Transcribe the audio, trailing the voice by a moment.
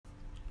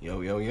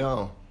Yo, yo,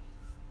 yo.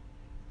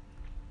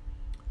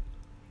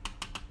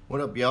 What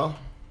up, y'all?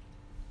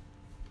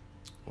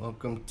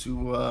 Welcome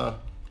to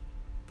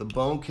the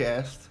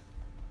Bonecast.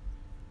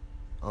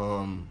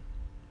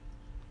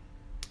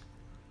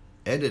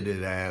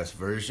 Edited ass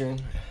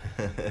version.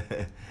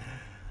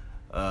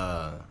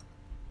 I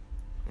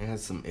had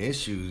some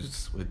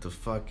issues with the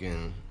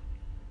fucking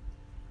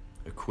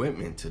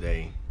equipment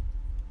today.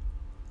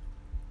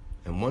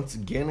 And once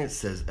again, it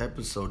says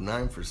episode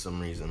 9 for some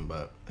reason,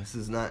 but this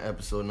is not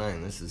episode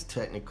 9. This is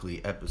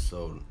technically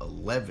episode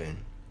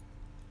 11.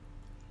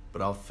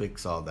 But I'll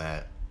fix all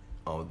that.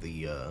 All the,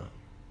 you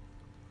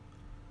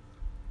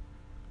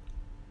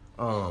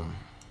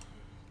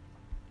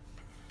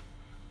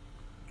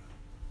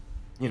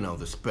know,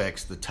 the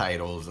specs, the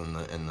titles, and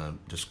the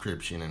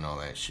description and all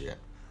that shit.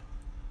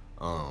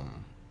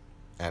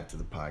 After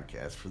the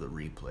podcast for the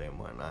replay and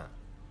whatnot.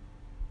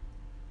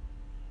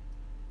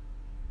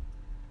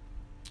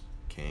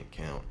 Can't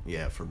count.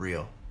 Yeah, for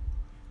real.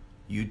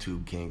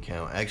 YouTube can't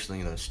count.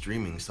 Actually, the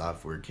streaming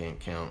software can't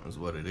count is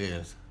what it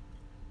is.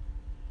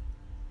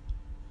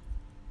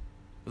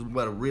 This is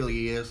what it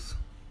really is.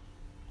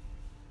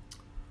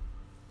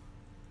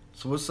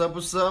 So what's up,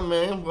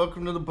 man?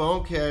 Welcome to the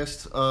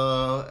Bonecast,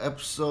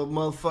 episode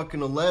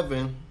motherfucking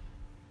 11.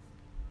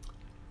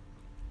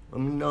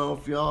 Let me know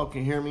if y'all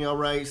can hear me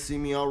alright, see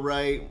me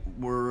alright.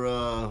 We're,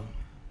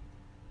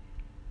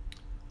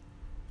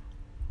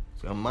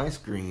 so on my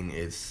screen,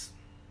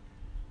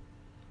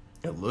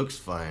 it looks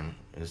fine.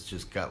 It's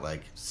just got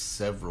like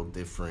several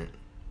different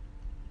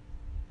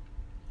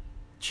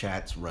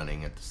chats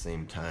running at the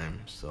same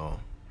time, so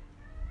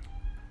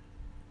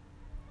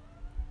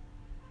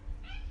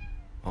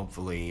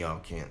hopefully y'all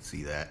can't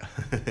see that.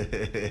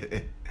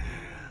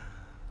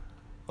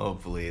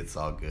 Hopefully it's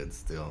all good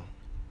still.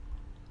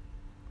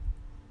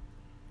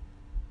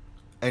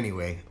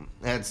 Anyway,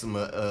 I had some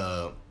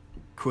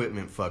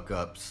equipment fuck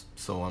ups,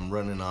 so I'm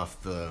running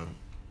off the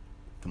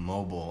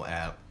mobile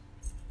app.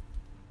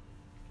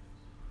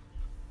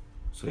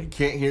 So you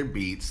can't hear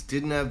beats,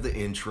 didn't have the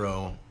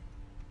intro,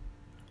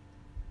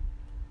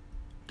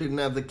 didn't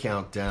have the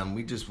countdown,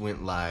 we just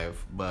went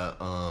live, but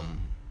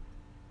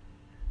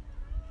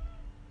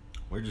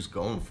we're just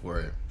going for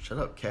it. Shut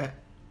up, cat.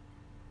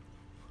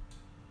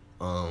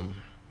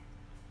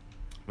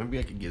 Maybe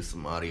I could get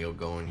some audio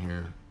going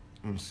here.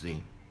 Let me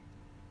see.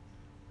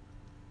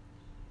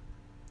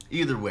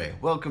 Either way,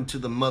 welcome to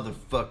the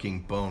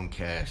motherfucking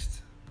Bonecast.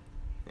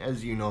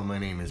 As you know, my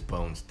name is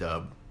Bones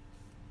Dub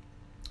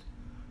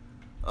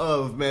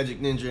of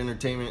Magic Ninja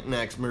Entertainment and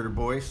Axe Murder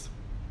Boys.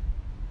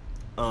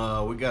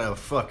 We got a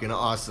fucking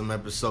awesome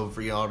episode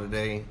for y'all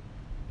today.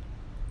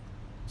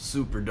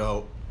 Super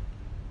dope.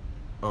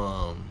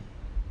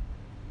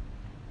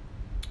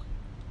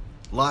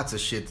 Lots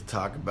of shit to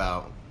talk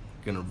about.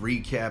 Gonna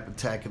recap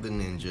Attack of the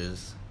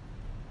Ninjas.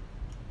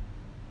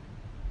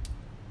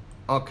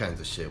 All kinds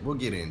of shit. We'll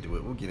get into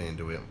it.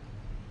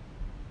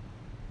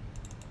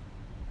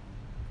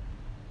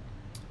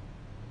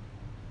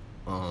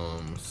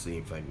 Let's see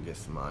if I can get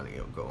some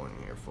audio going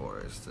here for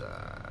us.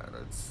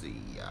 Let's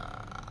see.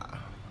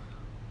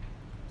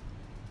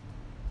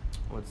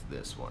 What's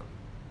this one?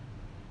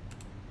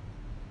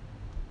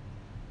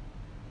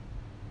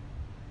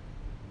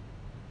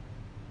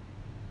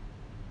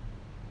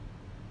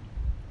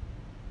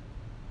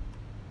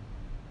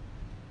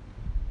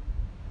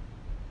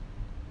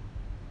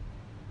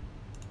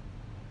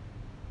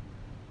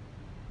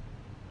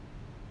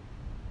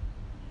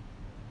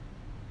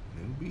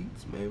 New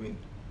beats, maybe?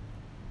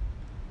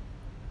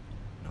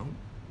 No?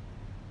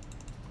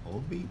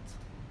 Old beats?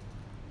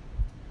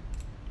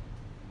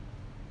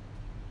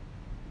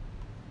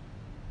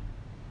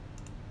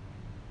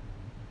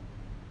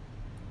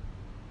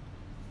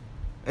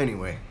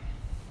 Anyway,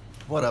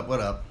 what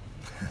up?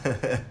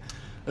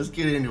 Let's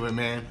get into it,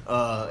 man.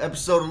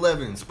 Episode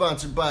 11,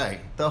 sponsored by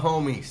the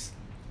homies.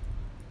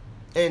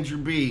 Andrew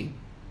B.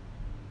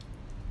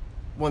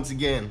 Once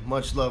again,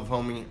 much love,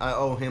 homie. I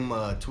owe him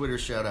a Twitter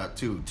shout out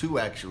too. Two,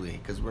 actually,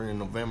 because we're in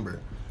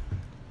November.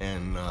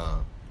 And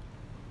I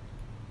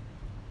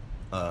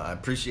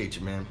appreciate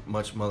you, man.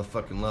 Much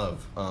motherfucking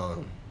love.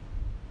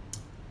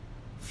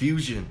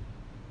 Fusion,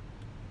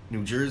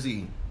 New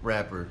Jersey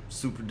rapper,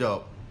 super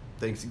dope.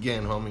 Thanks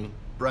again, homie.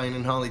 Brian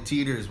and Holly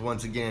Teeters,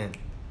 once again.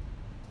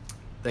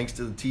 Thanks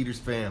to the Teeters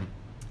fam.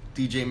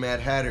 DJ Mad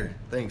Hatter,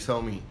 thanks,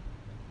 homie.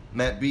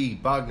 Matt B.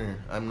 Bogner,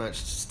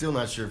 still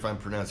not sure if I'm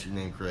pronouncing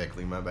your name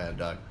correctly. My bad,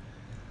 dog.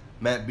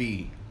 Matt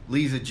B.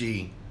 Lisa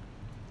G.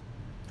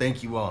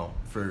 Thank you all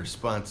for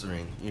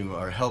sponsoring. You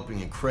are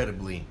helping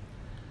incredibly.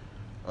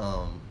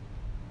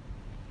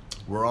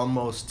 We're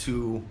almost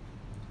to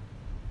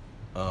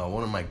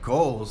one of my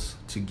goals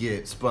to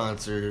get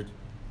sponsored,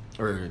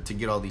 or to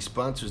get all these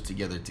sponsors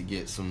together to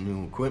get some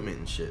new equipment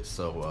and shit.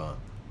 So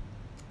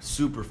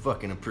super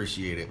fucking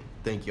appreciate it.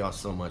 Thank y'all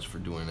so much for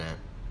doing that.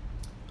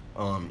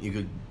 You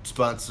could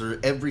sponsor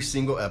every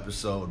single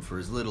episode for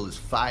as little as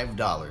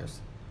 $5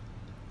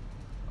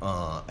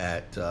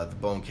 at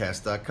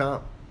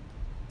thebonecast.com,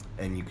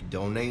 and you can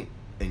donate,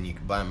 and you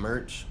can buy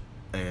merch,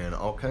 and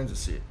all kinds of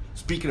shit.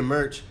 Speaking of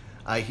merch,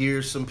 I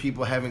hear some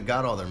people haven't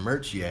got all their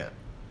merch yet,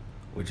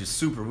 which is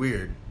super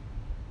weird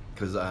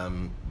because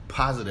I'm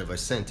positive I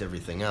sent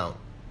everything out.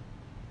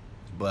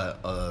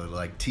 But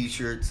like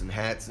t-shirts and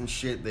hats and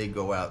shit, they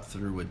go out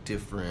through a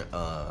different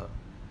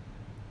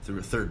through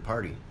a third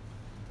party.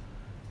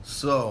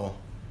 So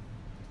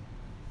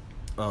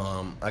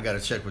I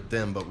gotta check with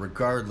them, but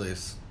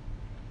regardless,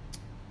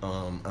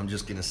 I'm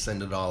just gonna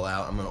send it all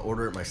out. I'm gonna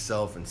order it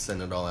myself and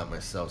send it all out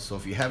myself. So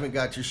if you haven't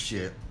got your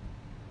shit,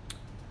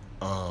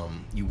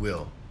 you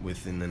will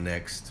within the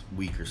next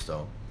week or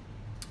so.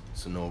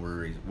 So no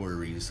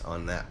worries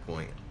on that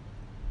point.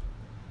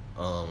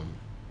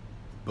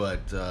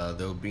 But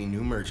there'll be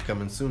new merch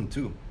coming soon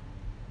too.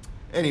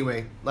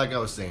 Anyway, like I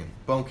was saying,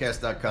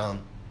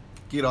 bonecast.com.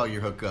 Get all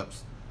your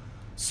hookups.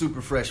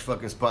 Super fresh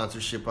fucking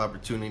sponsorship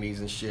opportunities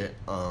and shit.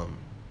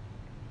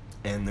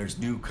 And there's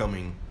new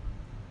coming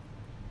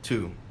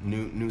too.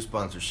 New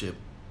sponsorship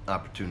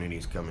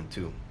opportunities coming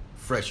too.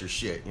 Fresher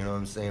shit, you know what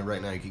I'm saying?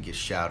 Right now you could get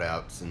shout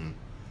outs and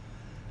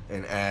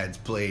ads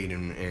played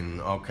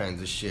and all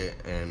kinds of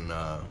shit, and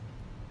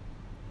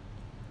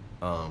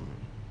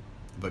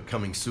but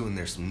coming soon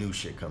there's some new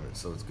shit coming,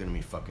 so it's gonna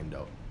be fucking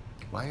dope.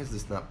 Why is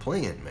this not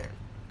playing, man?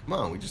 Come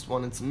on, we just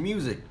wanted some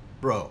music,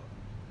 bro.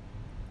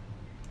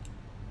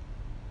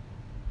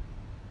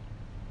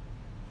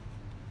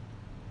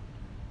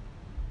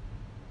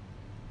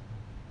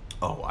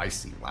 Oh, I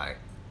see why.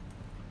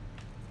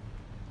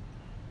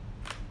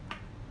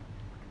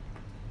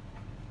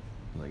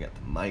 I got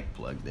the mic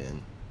plugged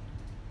in.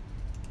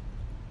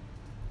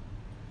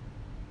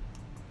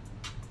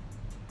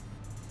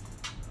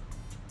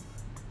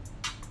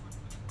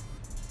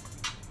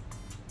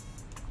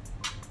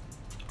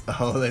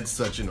 Oh, that's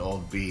such an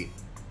old beat.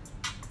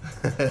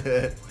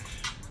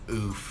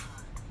 Oof.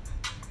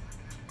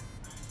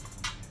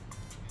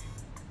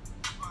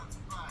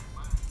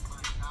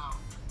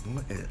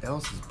 What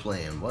else is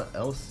playing? What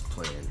else is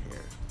playing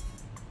here?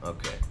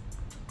 Okay.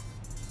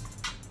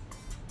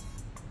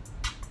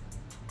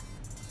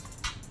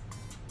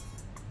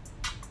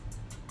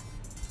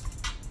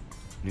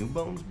 New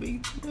Bones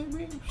beats,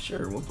 maybe?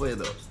 Sure, we'll play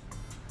those.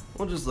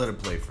 We'll just let it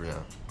play for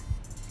now.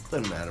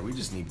 Doesn't matter, we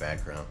just need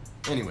background.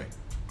 Anyway.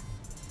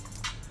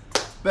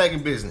 Back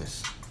in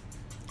business.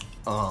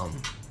 What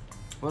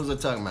was I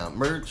talking about?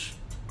 Merch?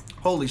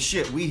 Holy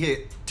shit, we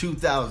hit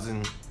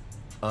 2,000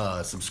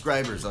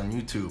 subscribers on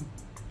YouTube.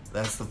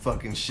 That's the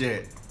fucking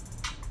shit.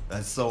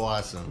 That's so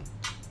awesome.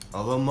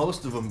 Although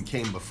most of them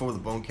came before the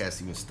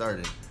Bonecast even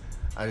started,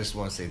 I just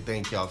want to say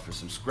thank y'all for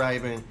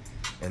subscribing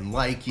and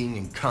liking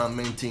and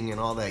commenting and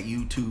all that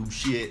YouTube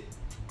shit.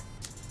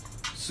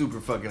 Super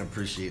fucking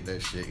appreciate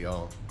that shit,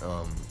 y'all.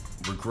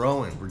 We're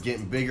growing. We're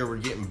getting bigger. We're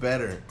getting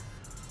better.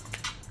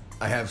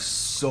 I have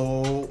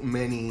so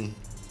many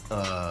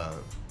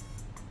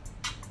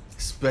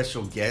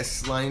special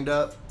guests lined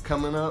up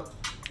coming up.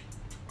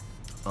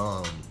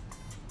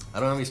 I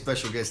don't have any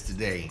special guests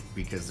today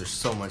because there's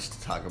so much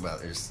to talk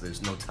about.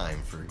 There's no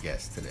time for a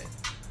guest today.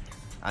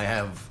 I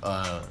have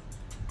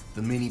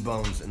the mini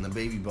bones and the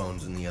baby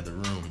bones in the other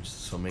rooms,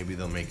 so maybe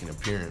they'll make an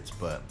appearance,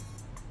 but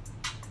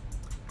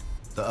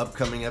the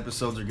upcoming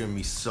episodes are gonna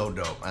be so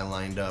dope. I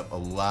lined up a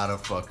lot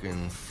of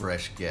fucking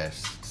fresh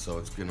guests, so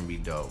it's gonna be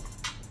dope.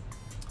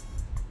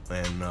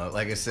 And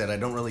like I said, I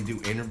don't really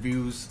do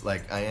interviews.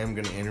 Like, I am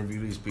gonna interview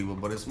these people,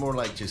 but it's more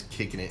like just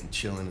kicking it and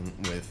chilling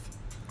with,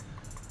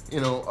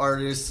 you know,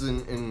 artists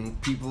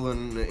and people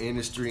in the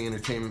industry,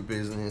 entertainment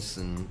business,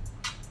 and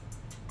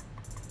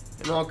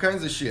all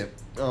kinds of shit.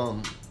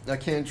 I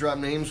can't drop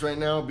names right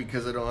now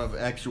because I don't have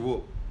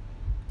actual,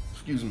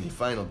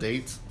 final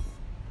dates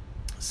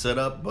set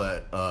up,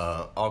 but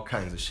all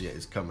kinds of shit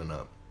is coming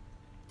up.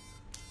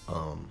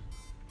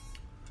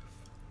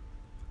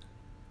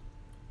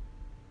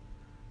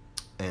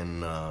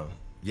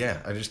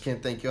 Yeah, I just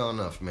can't thank y'all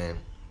enough, man.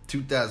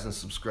 2,000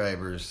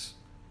 subscribers.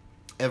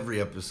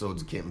 Every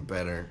episode's getting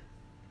better.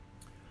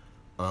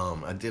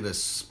 I did a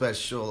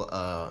special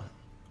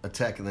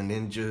Attack of the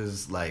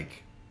Ninjas,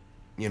 like,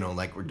 you know,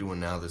 like we're doing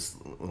now, this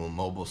little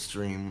mobile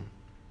stream,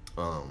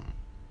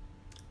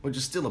 which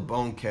is still a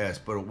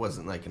Bonecast, but it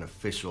wasn't like an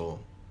official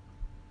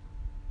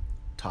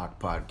talk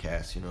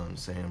podcast, you know what I'm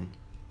saying?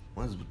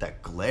 What is with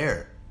that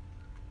glare?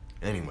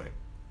 Anyway,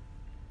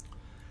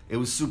 it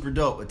was super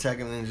dope. Attack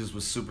of the Ninjas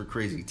was super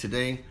crazy.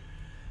 Today,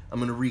 I'm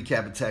going to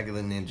recap Attack of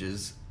the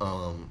Ninjas.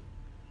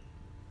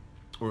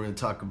 We're going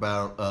to talk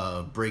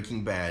about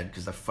Breaking Bad,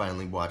 because I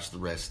finally watched the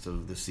rest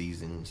of the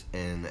seasons,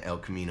 and the El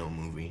Camino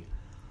movie.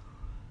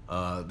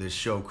 This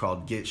show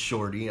called Get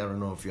Shorty. I don't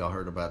know if y'all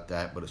heard about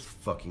that, but it's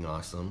fucking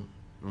awesome.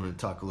 We're going to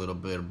talk a little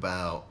bit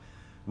about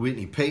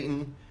Whitney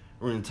Payton.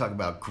 We're going to talk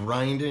about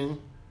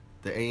Grinding,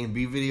 the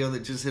A&B video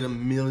that just hit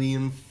 1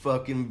 million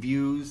fucking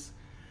views.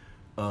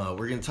 We're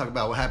going to talk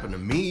about what happened to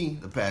me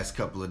the past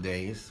couple of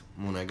days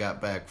when I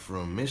got back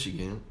from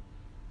Michigan,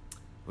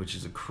 which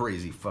is a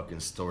crazy fucking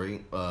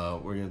story. We're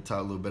going to talk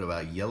a little bit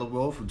about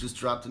Yelawolf, who just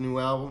dropped a new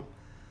album.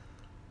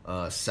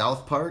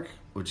 South Park,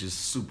 which is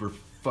super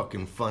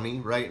fucking funny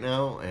right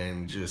now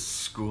and just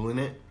schooling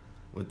it.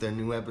 with their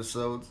new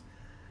episodes.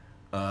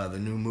 The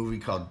new movie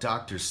called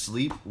Doctor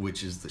Sleep,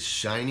 which is the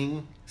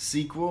Shining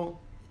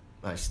sequel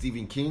by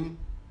Stephen King.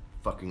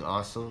 Fucking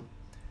awesome.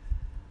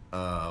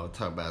 We'll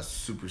talk about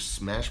Super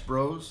Smash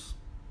Bros.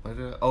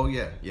 Oh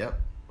yeah,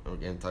 yep. We're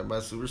gonna talk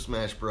about Super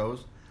Smash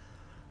Bros.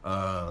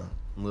 A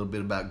little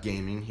bit about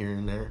gaming here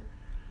and there.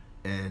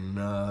 And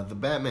the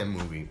Batman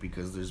movie,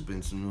 because there's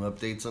been some new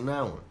updates on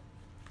that one.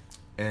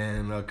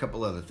 And a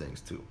couple other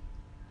things too.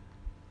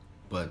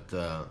 But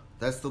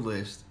that's the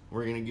list.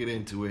 We're going to get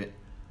into it.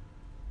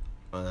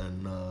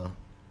 And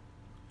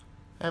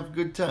have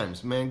good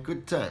times, man.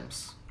 Good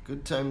times.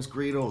 Good times,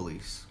 great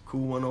oldies.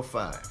 Cool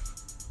 105.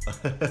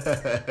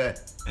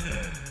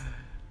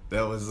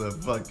 That was a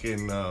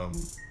fucking...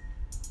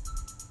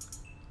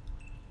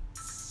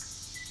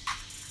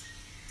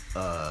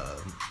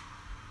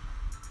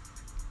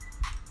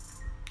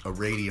 a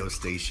radio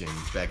station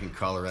back in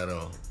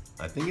Colorado.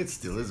 I think it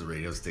still is a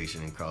radio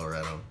station in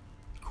Colorado.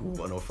 Cool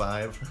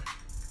 105.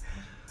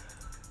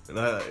 And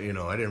I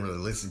didn't really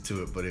listen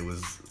to it, but it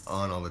was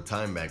on all the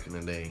time back in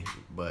the day.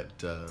 But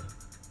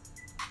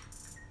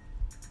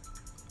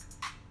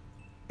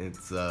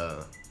it's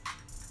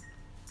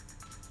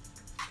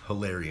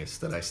hilarious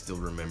that I still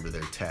remember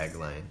their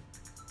tagline.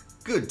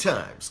 Good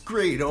times,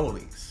 great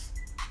oldies,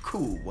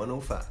 cool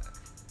 105.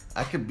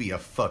 I could be a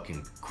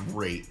fucking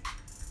great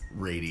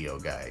radio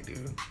guy,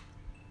 dude.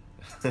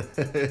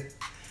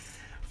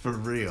 For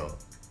real.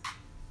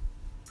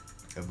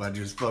 If I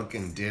just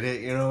fucking did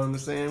it, you know what I'm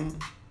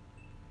saying?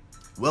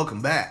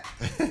 Welcome back.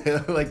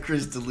 Like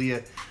Chris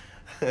D'Elia.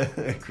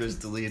 Chris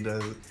D'Elia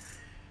does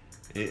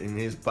it in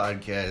his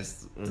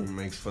podcast. He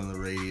makes fun of the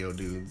radio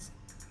dudes.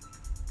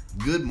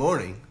 Good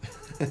morning.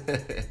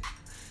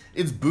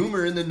 It's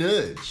Boomer and the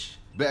Nudge.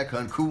 Back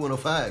on Cool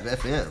 105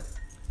 FM.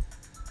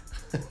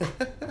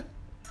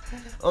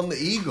 On the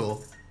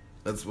Eagle.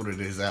 That's what it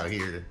is out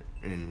here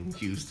in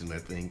Houston, I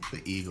think.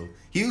 The Eagle.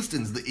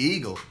 Houston's the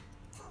Eagle.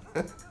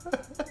 That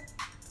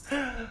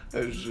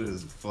shit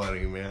is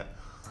funny, man.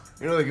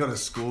 You know they go to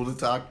school to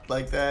talk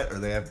like that? Or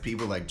they have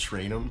people like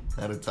train them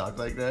how to talk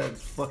like that?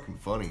 It's fucking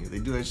funny. They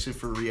do that shit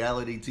for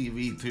reality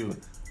TV too.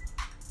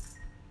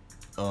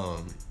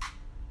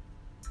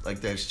 Like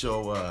that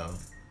show,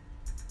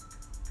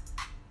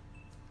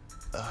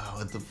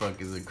 what the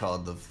fuck is it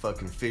called? The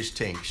fucking Fish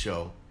Tank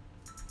Show.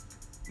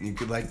 You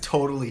could like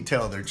totally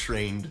tell they're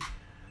trained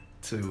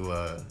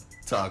to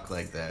talk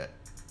like that.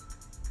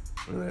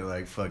 When they're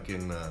like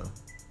fucking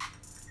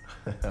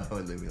how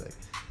would they be like?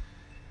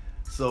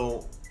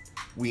 So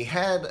we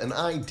had an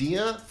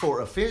idea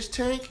for a fish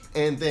tank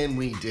and then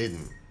we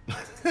didn't.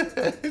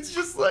 It's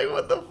just like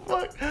what the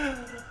fuck?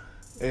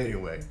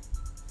 Anyway,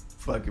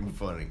 fucking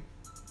funny.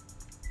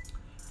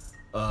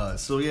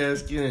 So yeah,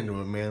 let's get into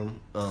it, man.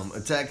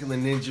 Attack of the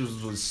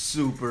Ninjas was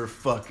super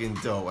fucking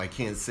dope. I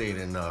can't say it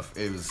enough.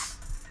 It was,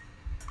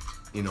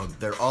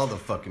 they're all the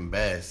fucking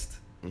best.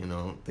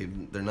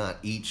 They're not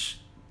each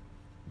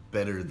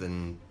better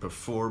than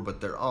before,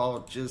 but they're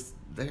all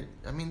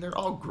they're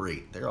all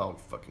great. They're all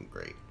fucking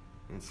great.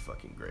 It's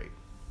fucking great.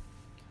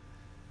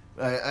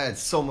 I had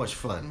so much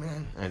fun,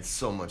 man. I had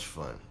so much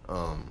fun.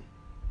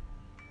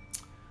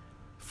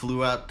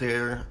 Flew out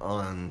there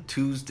on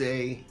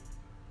Tuesday.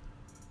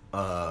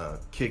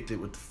 Kicked it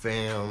with the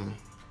fam,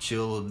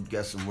 chilled,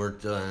 got some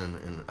work done,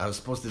 and I was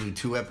supposed to do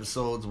 2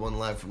 episodes, one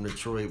live from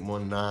Detroit,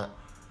 one not,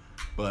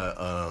 but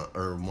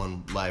or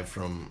one live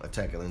from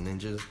Attack of the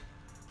Ninjas,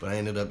 but I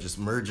ended up just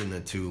merging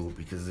the 2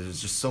 because there's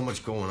just so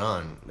much going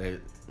on,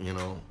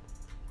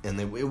 and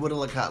it would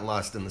have gotten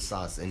lost in the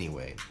sauce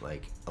anyway.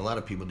 Like a lot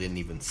of people didn't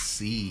even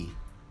see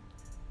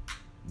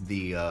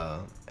the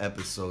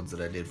episodes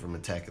that I did from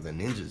Attack of the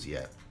Ninjas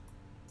yet.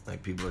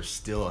 Like people are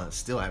still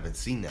haven't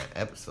seen that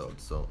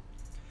episode, so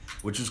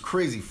which was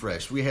crazy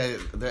fresh.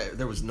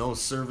 There was no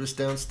service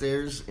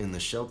downstairs in the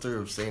shelter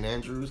of St.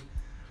 Andrews,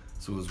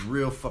 so it was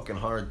real fucking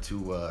hard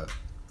to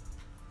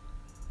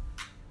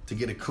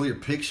get a clear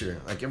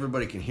picture. Like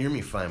everybody can hear me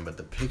fine, but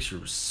the picture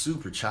was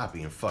super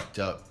choppy and fucked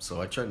up.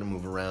 So I tried to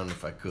move around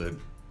if I could,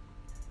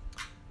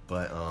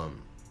 but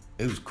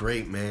it was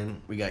great,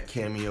 man. We got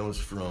cameos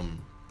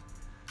from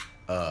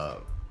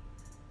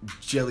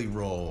Jelly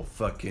Roll,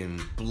 fucking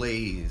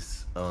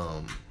Blaze,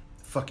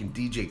 fucking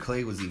DJ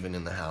Clay was even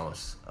in the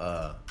house,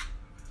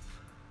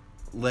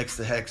 Lex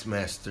the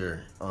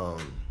Hexmaster,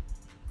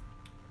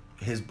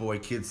 his boy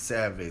Kid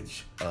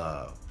Savage,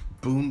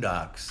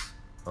 Boondocks,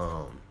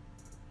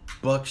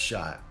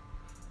 Buckshot,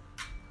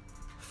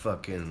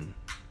 fucking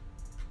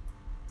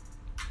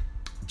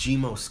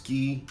Gmo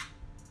Ski,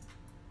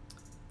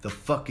 the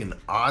fucking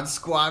Odd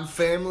Squad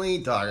family.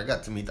 Dog, I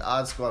got to meet the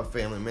Odd Squad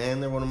family, man.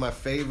 They're one of my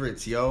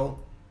favorites, yo.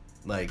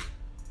 Like,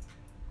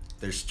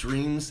 their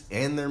streams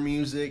and their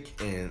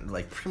music and,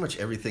 like, pretty much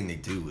everything they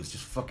do is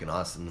just fucking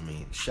awesome to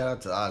me. Shout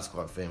out to the Odd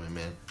Squad family,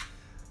 man.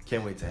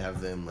 Can't wait to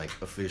have them, like,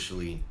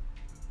 officially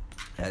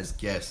as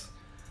guests.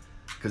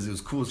 Because it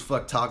was cool as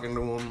fuck talking to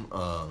them.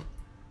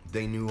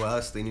 They knew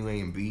us. They knew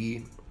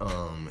A&B.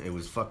 It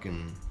was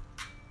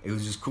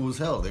just cool as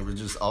hell. They were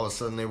just, all of a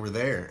sudden, they were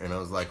there. And I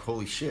was like,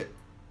 holy shit.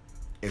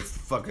 It's the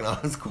fucking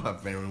On Squad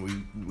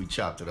family. We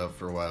chopped it up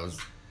for a while.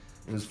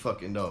 It was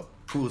fucking dope.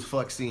 Cool as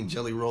fuck seeing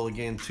Jelly Roll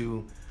again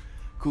too.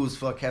 Cool as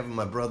fuck having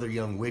my brother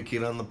Young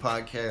Wicked on the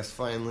podcast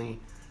finally.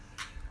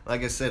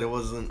 Like I said, it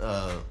wasn't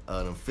an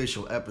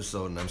official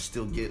episode, and I'm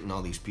still getting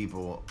all these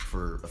people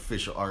for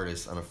official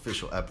artists on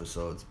official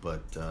episodes,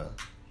 but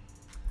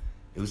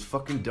it was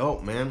fucking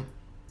dope, man.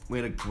 We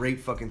had a great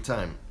fucking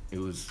time. It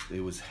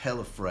was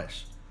hella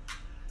fresh.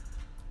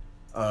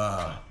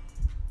 The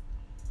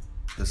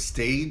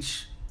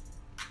stage,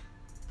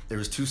 there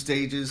was 2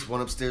 stages,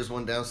 one upstairs,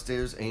 one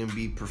downstairs. A and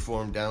B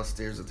performed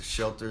downstairs at the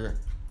shelter.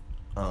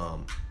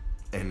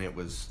 And it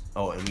was,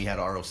 and we had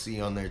ROC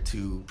on there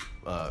too.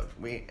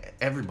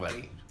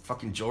 Everybody,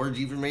 fucking George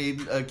even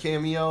made a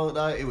cameo.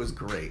 It was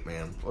great,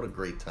 man. What a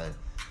great time.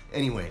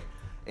 Anyway,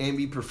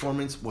 A&B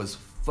performance was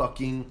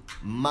fucking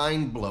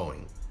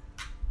mind-blowing.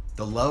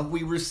 The love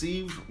we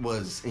received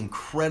was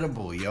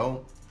incredible,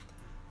 yo.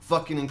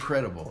 Fucking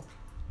incredible.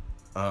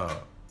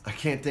 I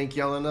can't thank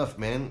y'all enough,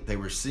 man. They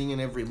were singing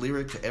every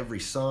lyric to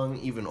every song,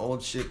 even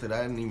old shit that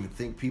I didn't even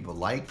think people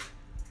liked.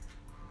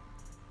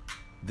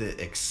 The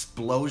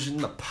explosion,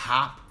 the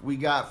pop we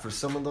got for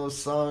some of those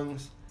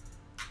songs,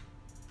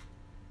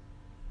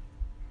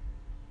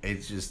 it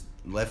just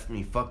left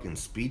me fucking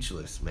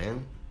speechless,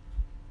 man.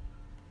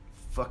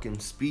 Fucking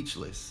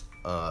speechless.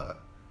 I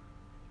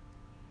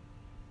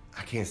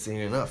can't say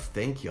it enough.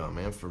 Thank y'all,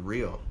 man, for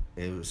real.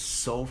 It was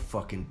so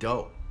fucking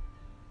dope.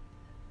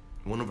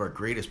 One of our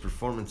greatest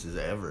performances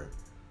ever.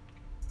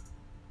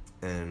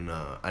 And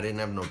I didn't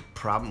have no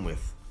problem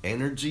with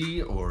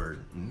energy or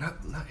not.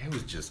 It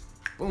was just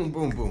boom,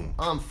 boom, boom,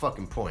 on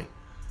fucking point.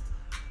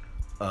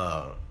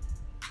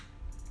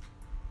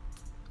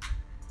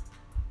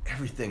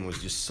 Everything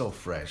was just so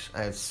fresh.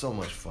 I had so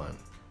much fun.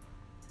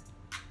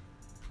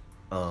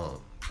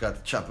 Got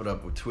to chop it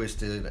up with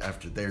Twisted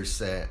after their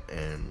set,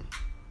 and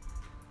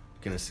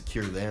gonna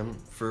secure them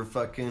for a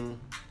fucking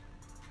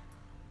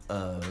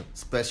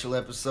special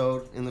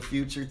episode in the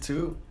future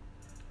too.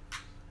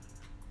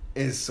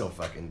 It's so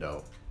fucking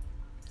dope.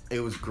 It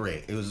was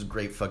great. It was a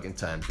great fucking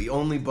time. The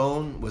only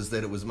bone was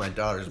that it was my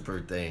daughter's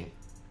birthday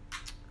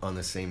on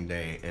the same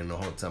day, and the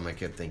whole time I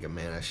kept thinking,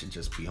 man, I should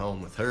just be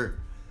home with her.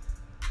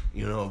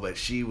 You know, but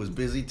she was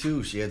busy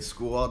too. She had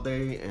school all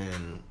day,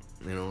 and,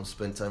 you know,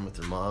 spent time with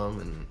her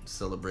mom and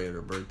celebrated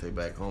her birthday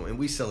back home. And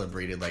we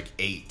celebrated like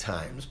 8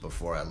 times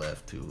before I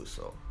left too,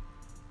 so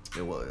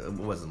it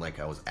wasn't like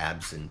I was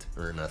absent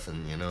or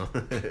nothing, you know.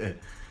 And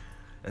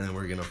then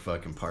we're gonna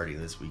fucking party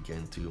this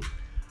weekend too.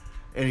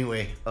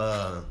 Anyway,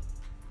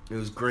 it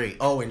was great.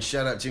 Oh, and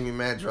shout out Jimmy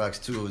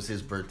Madrox too. It was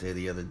his birthday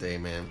the other day,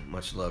 man.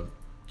 Much love,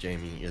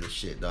 Jamie. You're the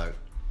shit, dog.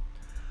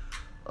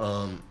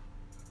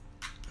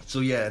 So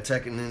yeah,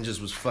 Attack of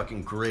Ninjas was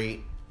fucking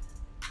great.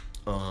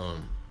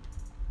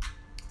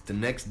 The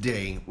next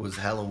day was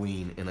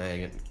Halloween, and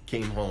I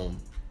came home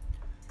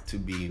to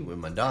be with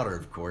my daughter,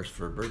 of course,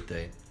 for her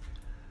birthday,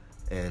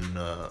 and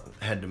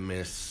had to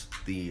miss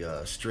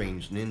the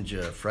Strange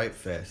Ninja Fright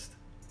Fest,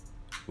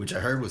 which I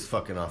heard was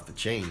fucking off the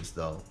chains,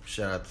 though.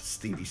 Shout out to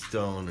Stevie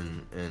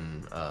Stone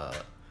and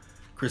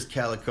Chris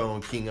Calico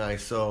and King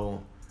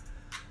ISO,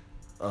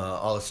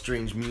 all the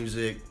Strange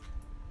Music,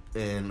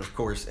 and of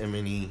course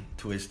M&E,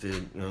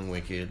 Twisted, Young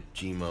Wicked,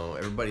 Gmo,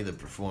 everybody that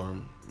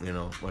performed, you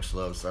know, much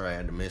love. Sorry I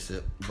had to miss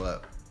it,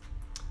 but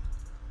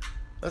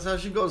that's how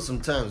she goes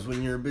sometimes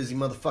when you're a busy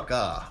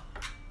motherfucker.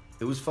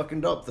 It was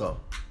fucking dope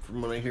though,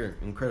 from what I hear.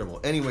 Incredible.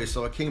 Anyway,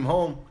 so I came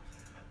home,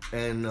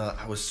 and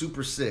I was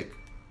super sick.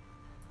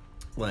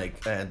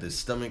 Like, I had this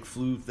stomach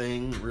flu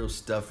thing, real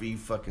stuffy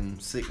fucking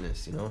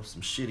sickness, you know,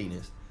 some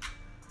shittiness.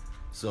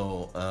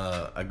 So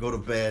I go to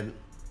bed,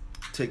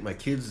 take my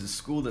kids to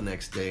school the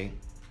next day,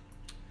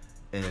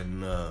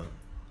 and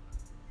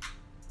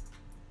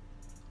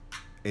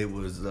it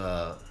was,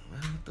 what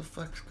the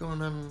fuck's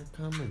going on in the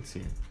comments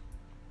here?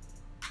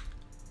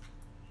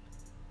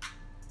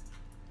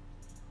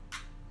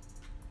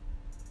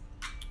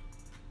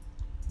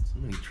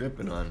 Somebody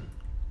tripping on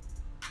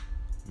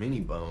mini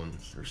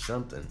bones or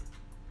something.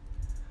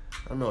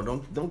 I don't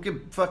know, don't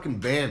get fucking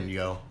banned,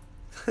 yo.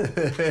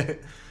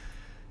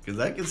 Cause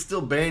I can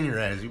still ban your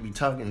ass. You be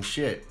talking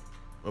shit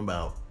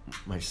about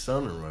my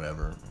son or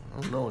whatever.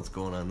 I don't know what's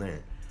going on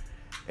there.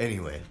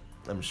 Anyway,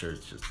 I'm sure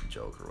it's just a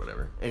joke or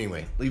whatever.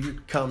 Anyway, leave your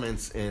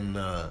comments and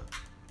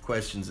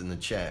questions in the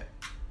chat,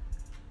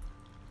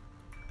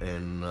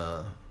 and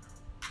I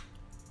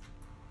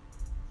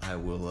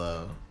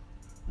will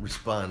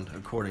respond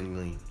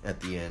accordingly at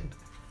the end.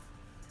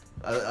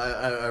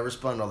 I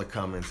respond to all the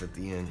comments at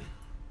the end,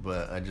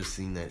 but I just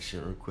seen that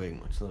shit real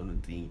quick. Much love to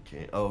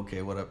DK. Oh,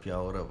 okay. What up,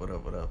 y'all? What up? What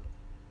up? What up?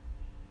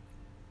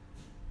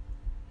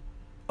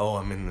 Oh,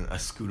 I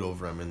scoot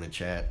over. I'm in the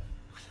chat.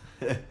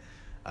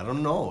 I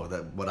don't know.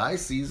 That what I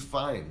see is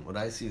fine. What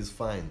I see is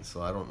fine.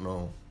 So I don't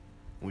know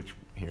which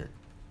here.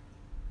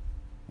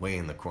 Way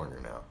in the corner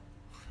now.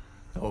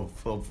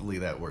 Hopefully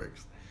that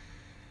works.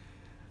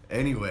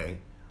 Anyway,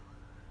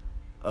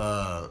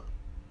 what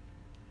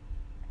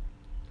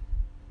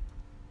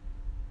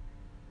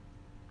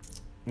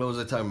was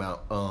I talking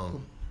about?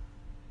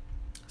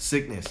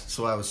 sickness.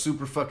 So I was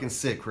super fucking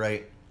sick,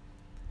 right?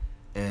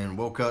 And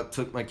woke up,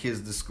 took my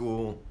kids to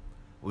school,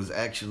 was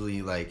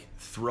actually like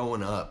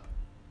throwing up.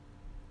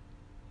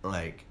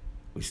 Like,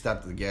 we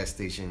stopped at the gas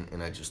station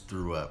and I just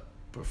threw up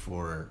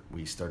before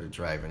we started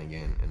driving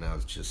again. And I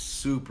was just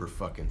super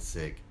fucking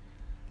sick.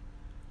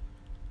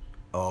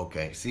 Oh,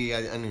 okay. See,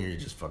 I knew you were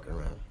just fucking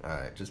around.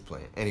 Alright, just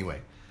playing.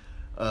 Anyway,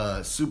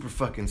 super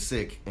fucking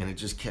sick, and it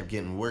just kept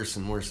getting worse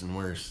and worse and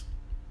worse.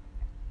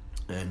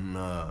 And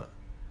I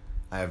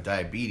have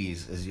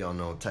diabetes, as y'all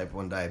know, type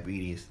 1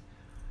 diabetes.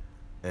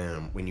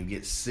 And when you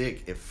get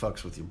sick, it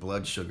fucks with your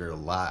blood sugar a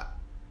lot.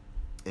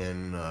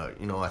 And,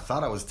 I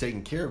thought I was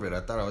taking care of it.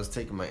 I thought I was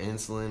taking my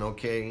insulin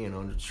okay,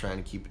 just trying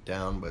to keep it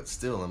down. But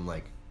still, I'm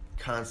like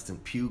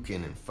constant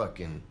puking and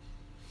fucking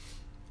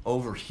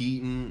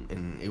overheating.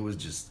 And it was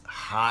just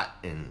hot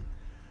and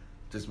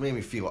just made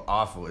me feel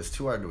awful. It's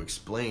too hard to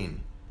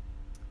explain.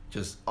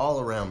 Just all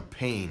around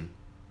pain.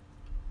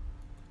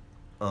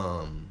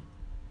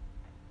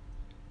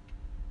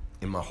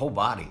 In my whole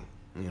body,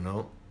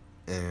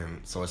 And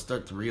so I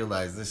start to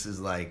realize this is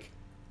like,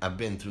 I've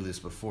been through this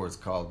before. It's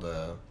called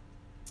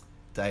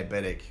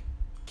diabetic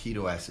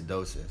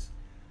ketoacidosis.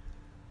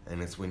 And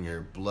it's when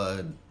your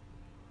blood,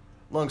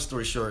 long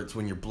story short, it's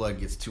when your blood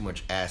gets too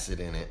much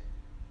acid in it,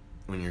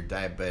 when you're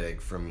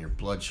diabetic from your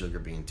blood sugar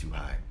being too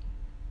high.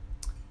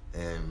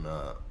 And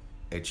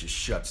it just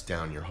shuts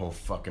down your whole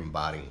fucking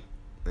body.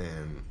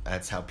 And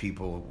that's how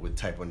people with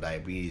type 1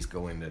 diabetes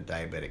go into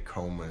diabetic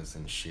comas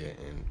and shit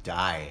and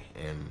die.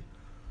 And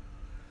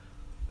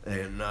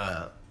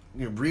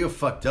you're real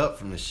fucked up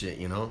from this shit,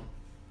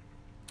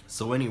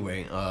 So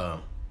anyway,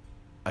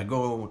 I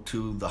go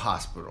to the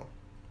hospital.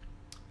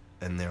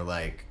 And they're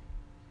like,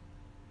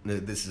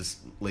 this is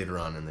later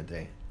on in the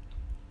day.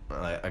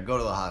 I go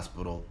to the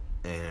hospital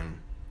and,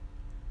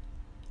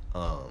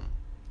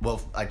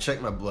 I check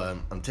my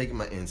blood. I'm taking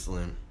my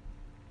insulin.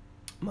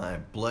 My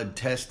blood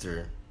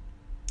tester,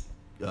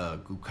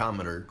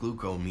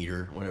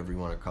 glucometer, whatever you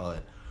want to call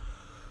it,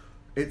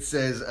 it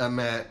says I'm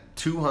at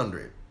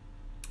 200.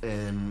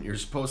 And you're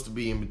supposed to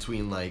be in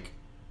between like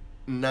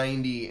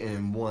 90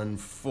 and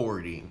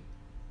 140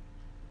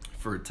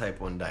 for a type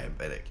 1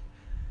 diabetic.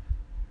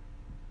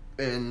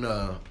 And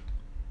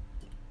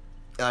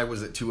I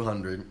was at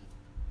 200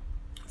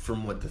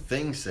 from what the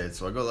thing said.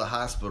 So I go to the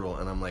hospital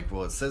and I'm like,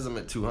 well, it says I'm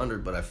at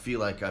 200, but I feel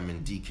like I'm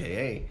in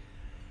DKA.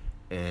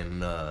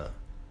 And,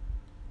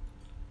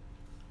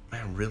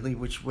 man, really?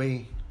 Which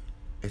way?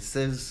 It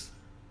says...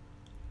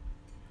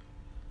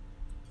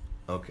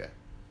 Okay.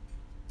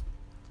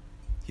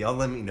 Y'all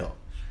let me know.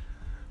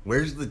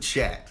 Where's the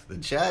chat? The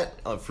chat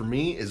for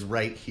me is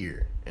right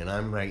here. And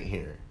I'm right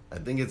here. I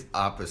think it's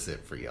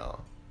opposite for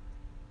y'all.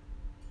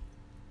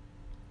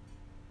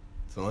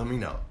 So let me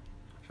know.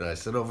 Should I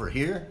sit over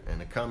here and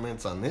the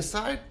comments on this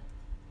side?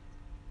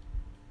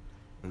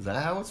 Is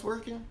that how it's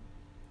working?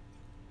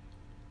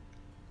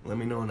 Let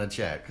me know in the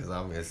chat, because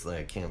obviously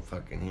I can't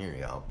fucking hear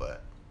y'all,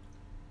 but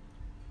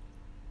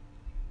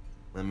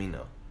let me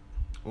know.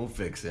 We'll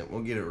fix it.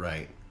 We'll get it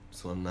right.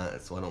 So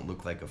I don't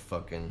look like a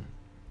fucking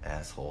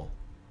asshole.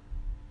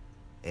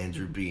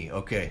 Andrew B.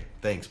 Okay,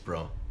 thanks,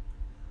 bro.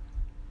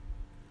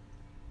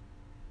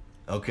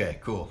 Okay,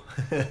 cool.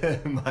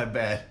 My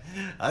bad.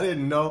 I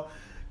didn't know,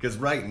 because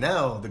right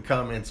now the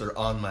comments are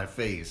on my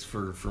face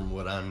from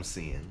what I'm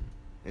seeing.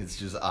 It's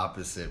just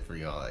opposite for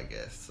y'all, I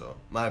guess. So,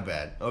 my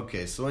bad.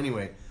 Okay, so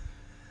anyway,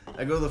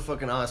 I go to the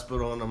fucking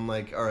hospital and I'm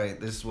like, alright,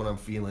 this is what I'm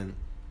feeling.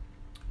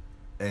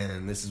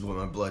 And this is what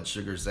my blood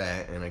sugar's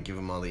at. And I give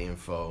them all the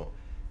info.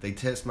 They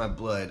test my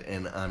blood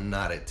and I'm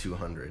not at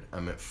 200.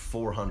 I'm at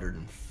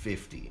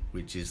 450,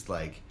 which is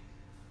like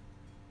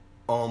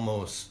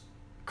almost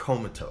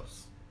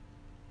comatose.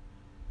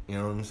 You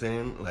know what I'm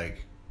saying?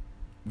 Like,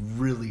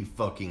 really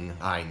fucking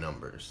high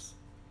numbers.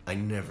 I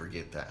never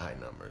get that high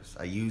numbers.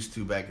 I used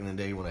to back in the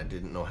day when I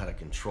didn't know how to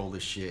control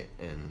this shit,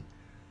 and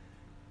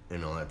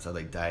that's how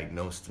they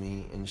diagnosed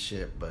me and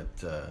shit. But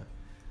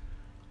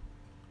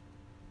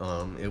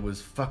it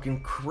was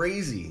fucking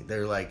crazy.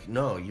 They're like,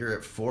 no, you're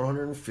at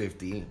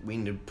 450. We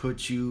need to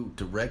put you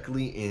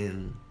directly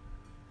in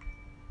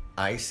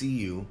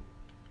ICU,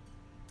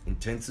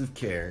 intensive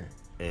care,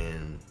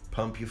 and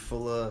pump you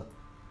full of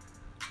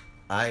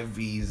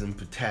IVs and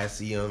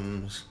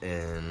potassiums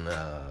and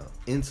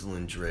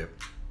insulin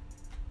drip.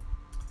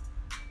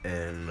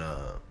 And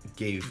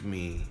gave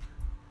me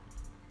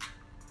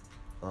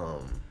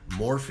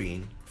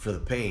morphine for the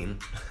pain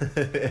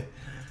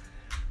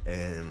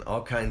and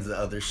all kinds of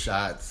other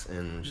shots,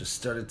 and just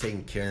started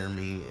taking care of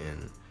me.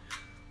 And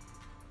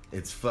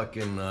it's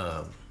fucking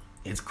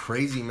it's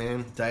crazy,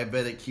 man.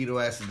 Diabetic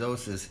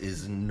ketoacidosis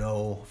is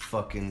no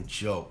fucking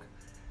joke.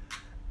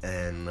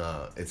 And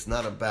it's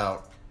not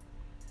about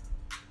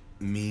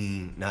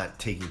me not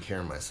taking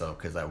care of myself,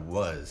 because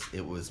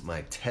it was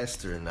my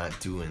tester not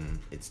doing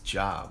its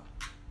job,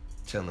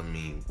 telling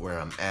me where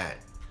I'm at.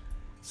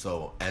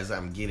 So as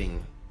I'm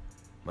getting,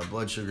 my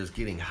blood sugar's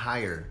getting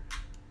higher,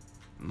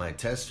 my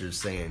tester's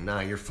saying, nah,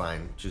 you're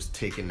fine, just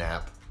take a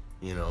nap,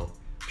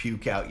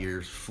 puke out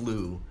your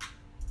flu,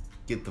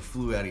 get the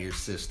flu out of your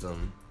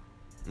system,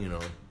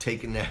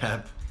 take a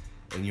nap,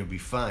 and you'll be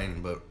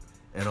fine. But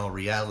in all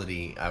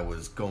reality, I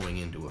was going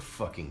into a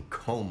fucking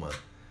coma.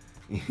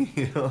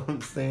 You know what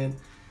I'm saying?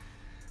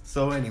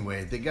 So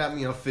anyway, they got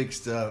me all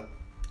fixed up,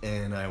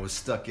 and I was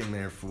stuck in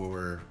there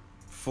for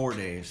 4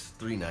 days,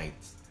 3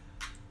 nights.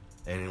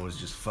 And it was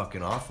just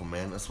fucking awful,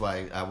 man. That's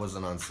why I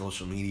wasn't on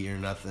social media or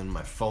nothing.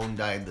 My phone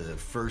died the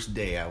first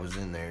day I was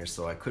in there,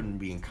 so I couldn't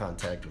be in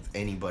contact with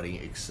anybody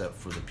except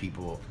for the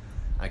people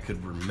I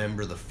could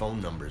remember the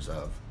phone numbers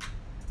of,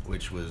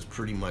 which was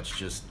pretty much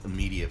just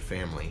immediate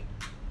family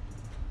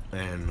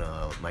and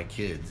my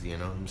kids, you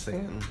know what I'm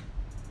saying?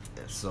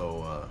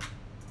 So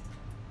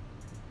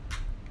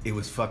it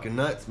was fucking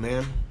nuts,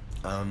 man.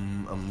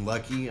 I'm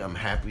lucky. I'm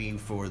happy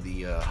for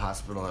the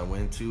hospital I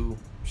went to.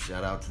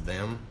 Shout out to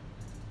them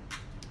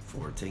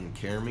for taking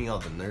care of me, all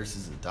the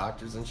nurses and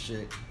doctors and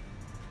shit.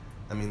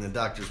 I mean, the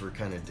doctors were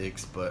kind of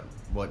dicks, but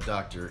what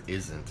doctor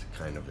isn't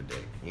kind of a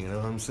dick? You know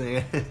what I'm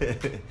saying?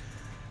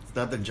 It's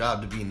not their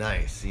job to be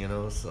nice,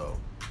 so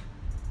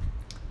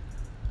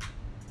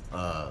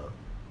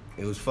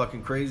it was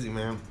fucking crazy,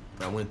 man.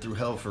 I went through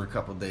hell for a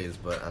couple days,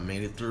 but I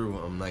made it through.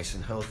 I'm nice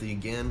and healthy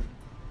again.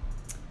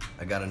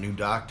 I got a new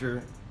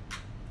doctor,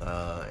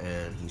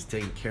 and he's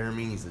taking care of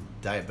me. He's a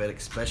diabetic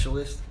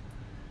specialist.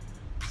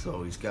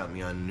 So he's got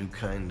me on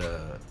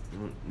a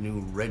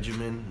new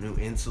regimen, new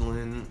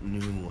insulin,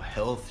 new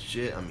health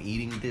shit. I'm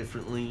eating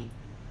differently.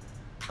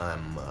 I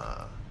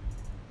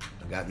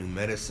got new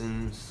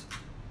medicines.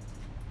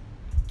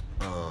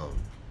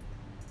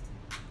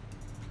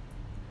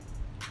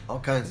 All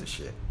kinds of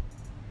shit.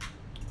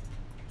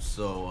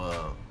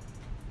 So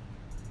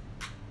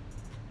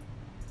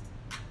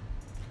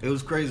it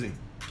was crazy.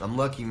 I'm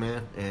lucky,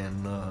 man,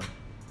 and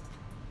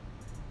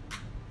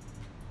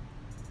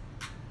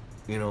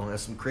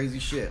that's some crazy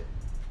shit.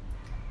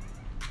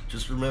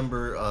 Just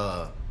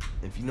remember,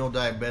 if you know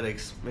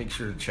diabetics, make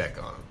sure to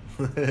check on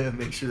them.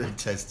 Make sure they're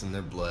testing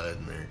their blood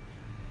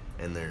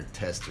and their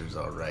tester's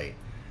all right.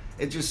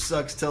 It just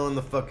sucks telling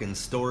the fucking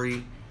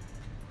story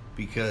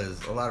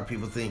because a lot of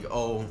people think,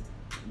 oh,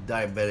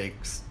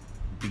 diabetics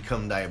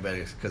become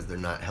diabetics because they're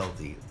not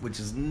healthy, which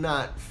is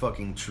not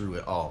fucking true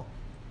at all.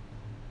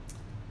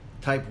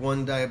 Type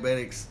 1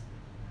 diabetics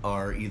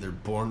are either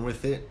born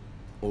with it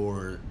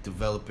or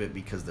develop it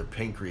because their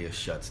pancreas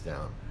shuts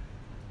down.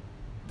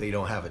 They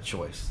don't have a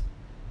choice.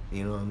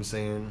 You know what I'm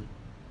saying?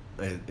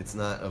 It's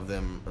not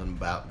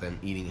about them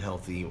eating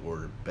healthy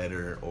or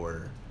better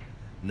or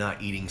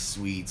not eating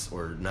sweets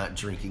or not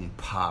drinking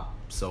pop,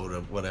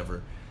 soda,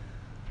 whatever.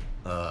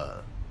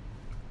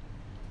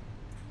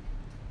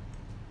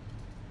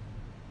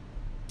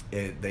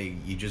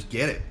 You just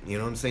get it. You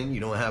know what I'm saying?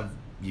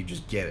 You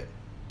just get it.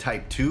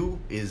 Type 2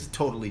 is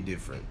totally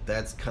different.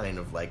 That's kind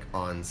of like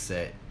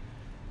onset.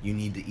 You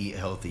need to eat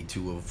healthy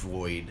to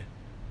avoid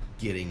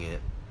getting it.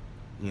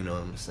 You know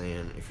what I'm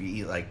saying? If you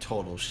eat like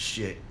total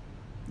shit,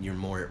 you're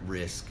more at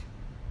risk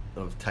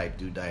of type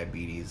 2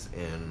 diabetes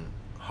and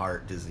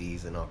heart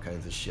disease and all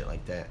kinds of shit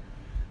like that.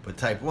 But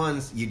type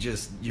 1s,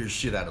 you're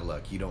shit out of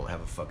luck. You don't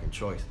have a fucking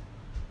choice.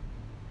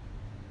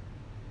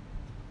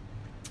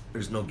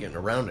 There's no getting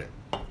around it.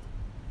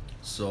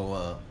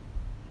 So,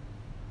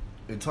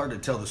 it's hard to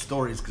tell the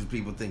stories because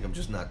people think I'm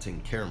just not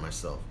taking care of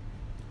myself.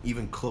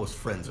 Even close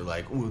friends are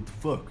like, oh, what the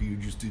fuck? You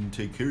just didn't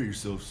take care of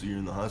yourself, so you're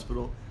in the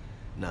hospital?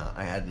 Nah,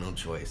 I had no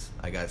choice.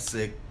 I got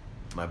sick.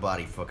 My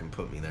body fucking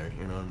put me there.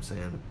 You know what I'm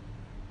saying?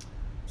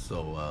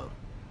 So,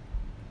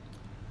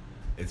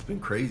 it's been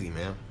crazy,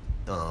 man.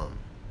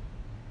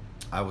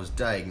 I was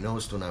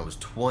diagnosed when I was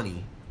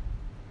 20,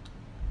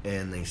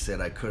 and they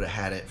said I could have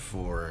had it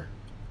for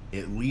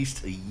at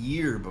least a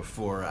year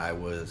before I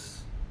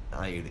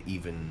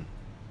even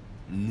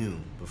knew,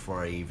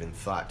 before I even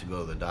thought to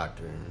go to the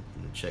doctor and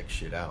check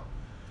shit out.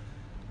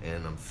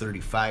 And I'm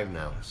 35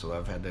 now, so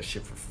I've had that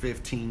shit for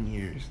 15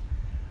 years,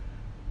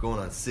 going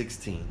on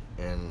 16,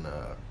 and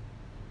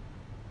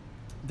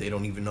they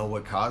don't even know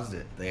what caused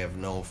it. They have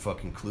no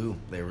fucking clue.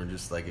 They were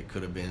just like, it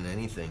could have been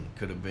anything.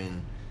 Could have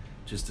been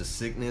just a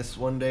sickness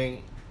one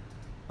day.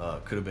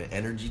 Could have been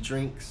energy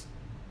drinks.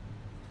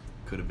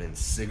 Could have been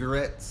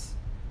cigarettes.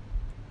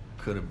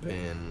 Could have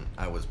been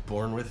I was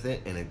born with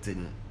it and it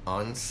didn't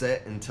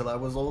onset until I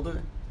was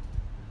older.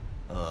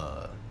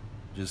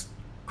 Just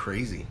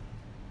crazy.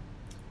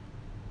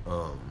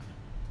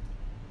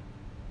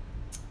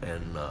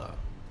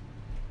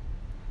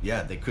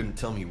 Yeah, they couldn't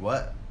tell me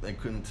what. They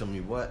couldn't tell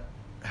me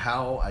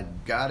how I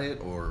got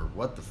it or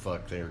what the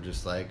fuck. They were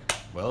just like,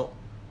 well,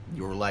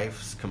 your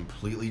life's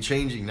completely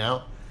changing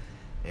now,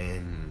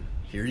 and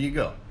here you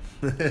go.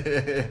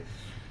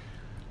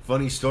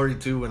 Funny story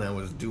too, when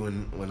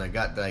I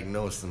got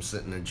diagnosed, I'm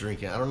sitting there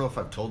drinking. I don't know if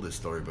I've told this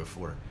story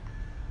before,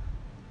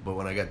 but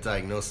when I got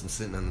diagnosed, I'm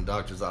sitting in the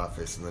doctor's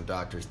office, and the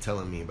doctor's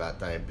telling me about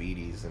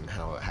diabetes and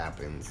how it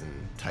happens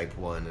and type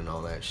 1 and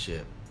all that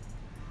shit.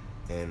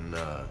 And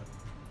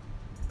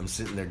I'm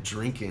sitting there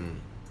drinking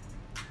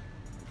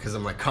because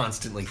I'm like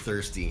constantly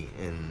thirsty,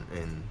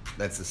 and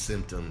that's the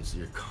symptoms.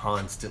 You're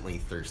constantly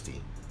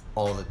thirsty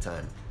all the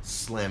time,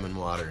 slamming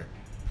water.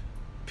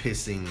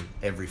 pissing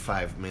every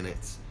 5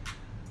 minutes,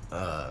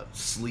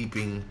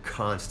 sleeping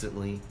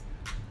constantly,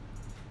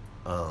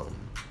 all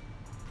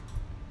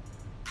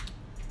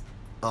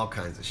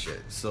kinds of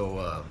shit.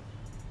 So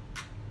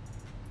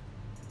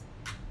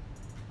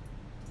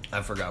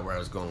I forgot where I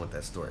was going with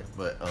that story,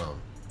 but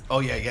oh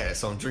yeah.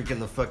 So I'm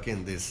drinking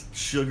this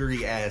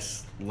sugary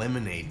ass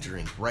lemonade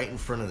drink right in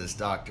front of this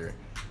doctor,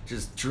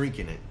 just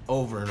drinking it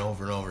over and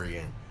over and over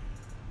again.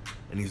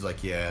 And he's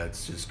like, yeah,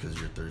 it's just because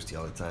you're thirsty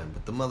all the time.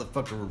 But the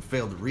motherfucker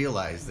failed to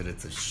realize that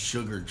it's a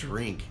sugar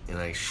drink and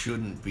I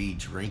shouldn't be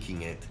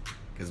drinking it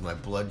because my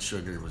blood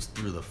sugar was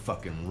through the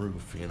fucking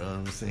roof, you know what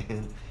I'm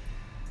saying?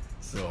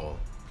 So,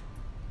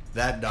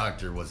 that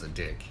doctor was a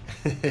dick.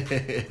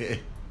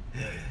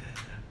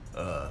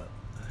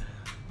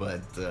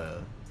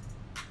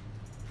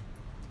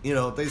 You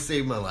know, they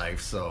saved my life,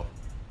 so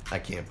I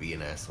can't be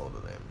an asshole to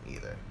them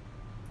either.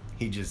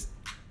 He just,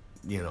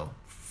 you know,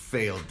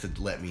 failed to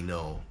let me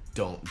know,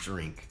 don't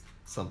drink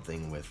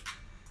something with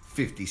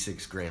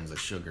 56 grams of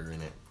sugar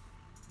in it.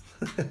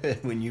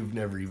 When you've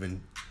never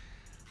even,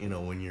 you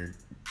know, when you're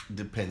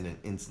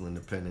dependent, insulin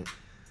dependent.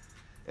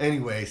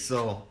 Anyway,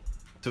 so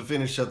to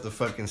finish up the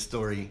fucking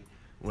story,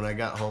 when I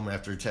got home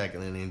after attacking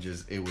the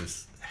ninjas, it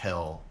was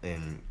hell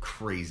and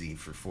crazy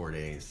for 4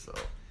 days. So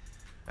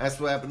that's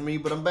what happened to me,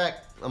 but I'm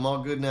back. I'm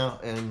all good now,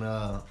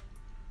 and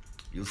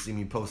you'll see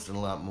me posting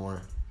a lot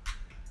more.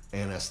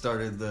 And I'm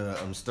starting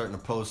to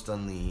post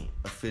on the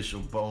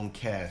official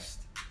Bonecast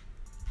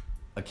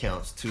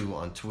accounts too,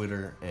 on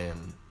Twitter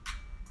and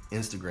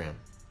Instagram.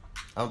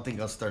 I don't think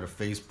I'll start a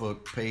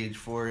Facebook page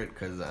for it,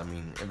 because I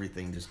mean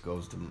everything just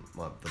goes to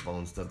the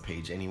Bone Stuff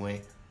page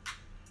anyway.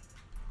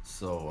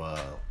 So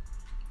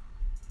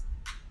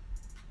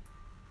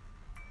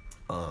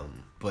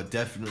but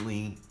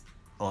definitely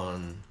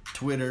on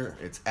Twitter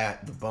it's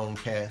at the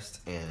Bonecast,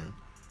 and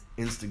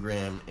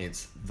Instagram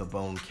it's the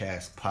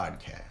Bonecast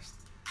Podcast.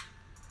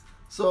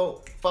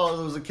 So follow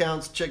those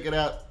accounts, check it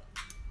out.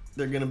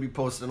 They're gonna be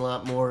posting a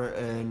lot more,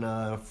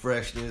 and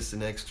freshness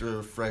and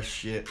extra fresh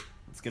shit.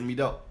 It's gonna be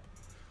dope.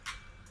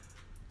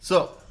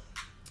 So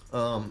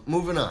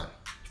moving on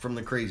from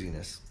the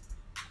craziness.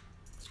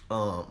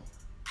 It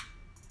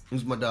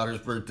was my daughter's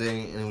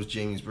birthday, and it was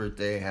Jamie's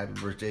birthday. Happy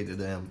birthday to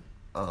them.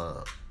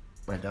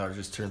 My daughter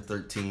just turned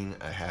 13.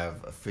 I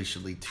have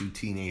officially 2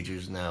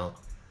 teenagers now,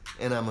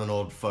 and I'm an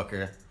old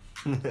fucker.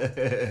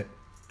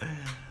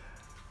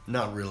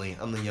 Not really.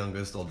 I'm the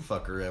youngest old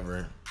fucker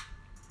ever.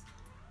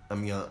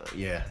 I'm young.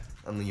 Yeah,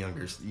 I'm the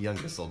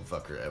youngest old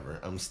fucker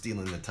ever. I'm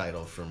stealing the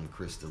title from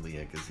Chris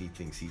D'Elia because he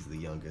thinks he's the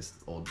youngest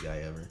old guy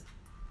ever.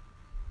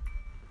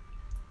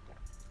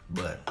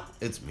 But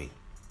it's me.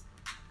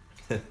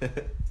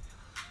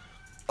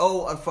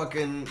 Oh, I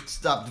fucking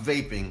stopped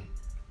vaping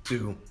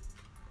too.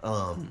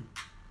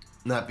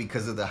 Not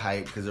because of the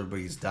hype, because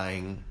everybody's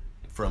dying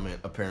from it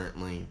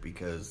apparently,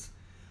 because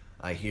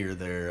I hear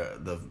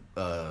the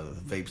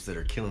vapes that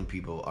are killing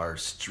people are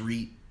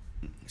street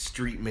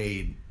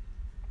made,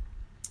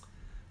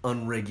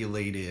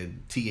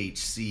 unregulated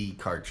THC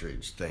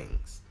cartridge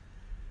things,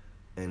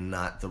 and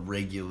not the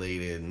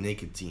regulated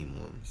nicotine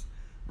ones.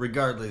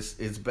 Regardless,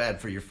 it's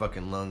bad for your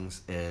fucking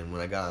lungs, and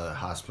when I got out of the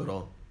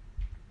hospital,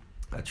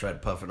 I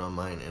tried puffing on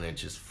mine, and it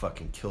just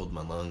fucking killed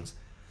my lungs.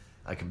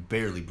 I could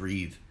barely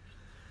breathe.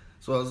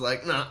 So I was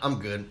like, nah, I'm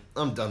good.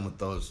 I'm done with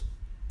those.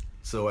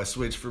 So I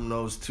switched from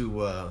those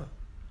to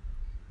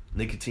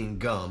nicotine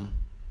gum,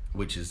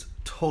 which is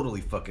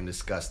totally fucking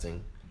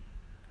disgusting.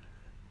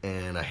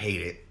 And I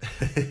hate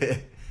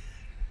it.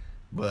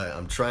 But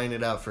I'm trying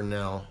it out for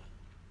now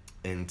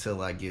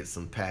until I get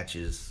some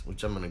patches,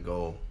 which I'm going to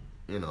go,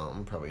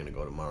 I'm probably going to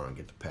go tomorrow and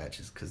get the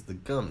patches, because the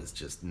gum is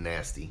just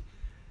nasty.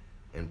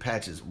 And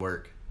patches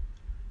work.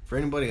 For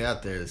anybody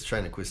out there that's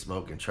trying to quit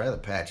smoking, try the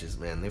patches,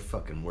 man. They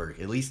fucking work.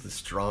 At least the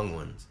strong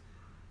ones.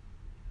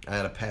 I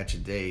had a patch a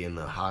day in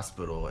the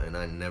hospital, and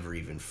I never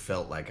even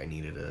felt like I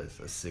needed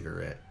a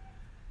cigarette.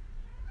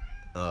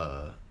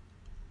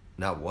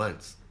 Not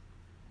once.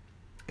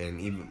 And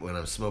even when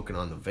I'm smoking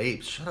on the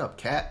vapes, shut up,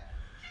 cat.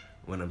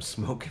 When I'm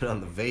smoking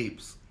on the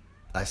vapes,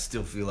 I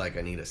still feel like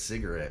I need a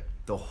cigarette.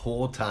 The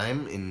whole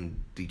time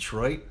in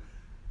Detroit,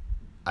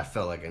 I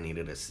felt like I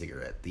needed a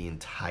cigarette the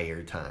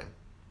entire time.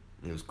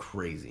 It was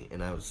crazy,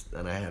 and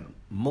I had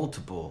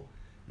multiple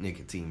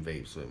nicotine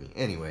vapes with me.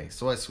 Anyway,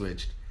 so I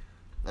switched.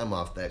 I'm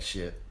off that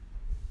shit.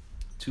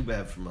 Too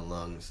bad for my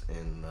lungs,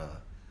 and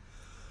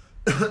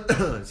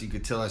as you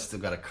could tell, I still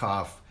got a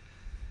cough.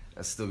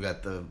 I still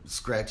got the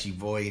scratchy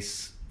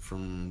voice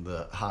from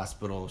the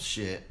hospital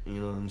shit. You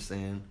know what I'm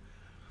saying?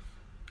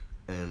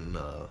 And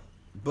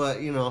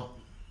but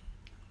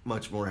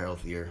much more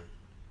healthier.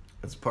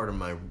 It's part of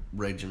my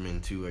regimen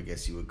too, I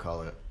guess you would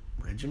call it.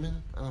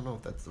 Regimen? I don't know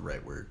if that's the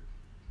right word.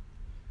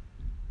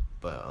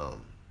 But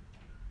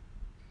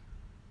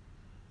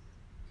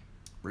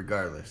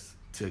regardless,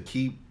 to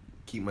keep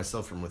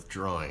myself from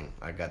withdrawing,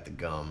 I got the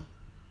gum,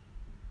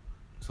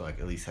 so I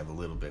can at least have a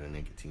little bit of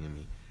nicotine in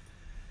me.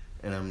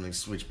 And I'm gonna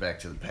switch back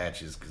to the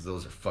patches, because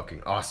those are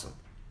fucking awesome.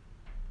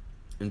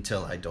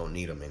 Until I don't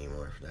need them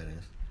anymore, that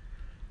is.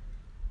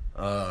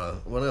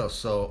 What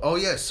else?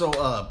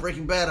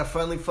 Breaking Bad. I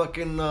finally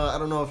fucking. I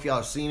don't know if y'all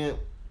have seen it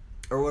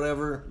or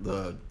whatever.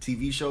 The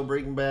TV show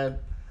Breaking Bad.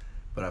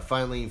 But I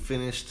finally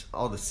finished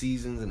all the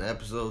seasons and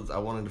episodes. I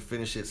wanted to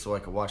finish it so I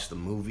could watch the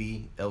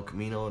movie El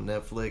Camino on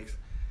Netflix.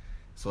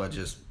 So I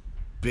just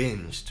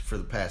binged for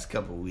the past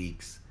couple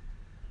weeks.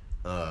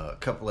 A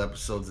couple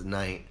episodes a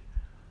night.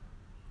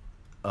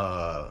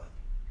 And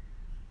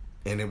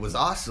it was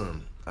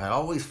awesome. I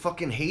always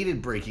fucking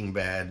hated Breaking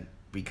Bad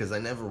because I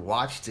never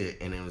watched it.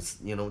 And it was,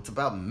 it's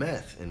about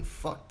meth. And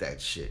fuck that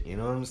shit. You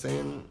know what I'm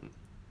saying?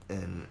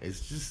 And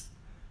it's just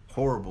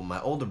horrible. My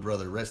older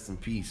brother, rest in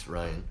peace,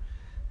 Ryan.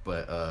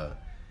 But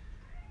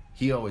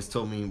he always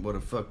told me what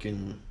a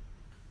fucking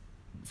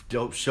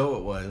dope show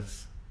it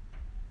was.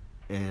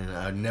 And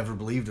I never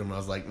believed him. I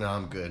was like, nah,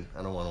 I'm good.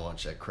 I don't want to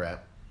watch that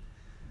crap.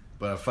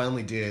 But I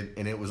finally did,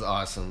 and it was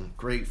awesome.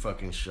 Great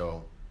fucking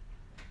show.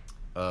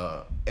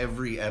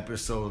 Every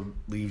episode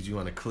leaves you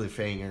on a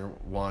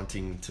cliffhanger,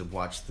 wanting to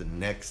watch the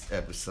next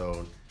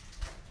episode.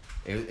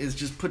 It's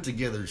just put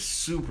together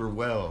super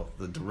well.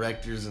 The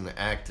directors and the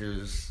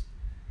actors...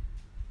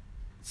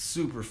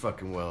 super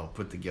fucking well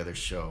put together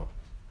show,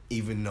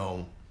 even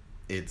though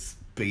it's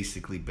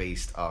basically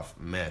based off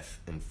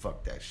meth, and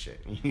fuck that shit.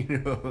 You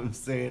know what I'm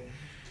saying?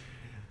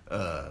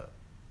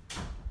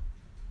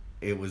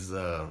 It was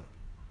a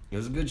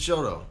good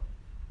show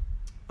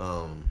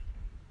though.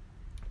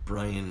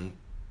 Bryan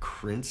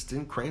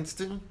Cranston.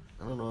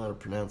 I don't know how to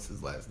pronounce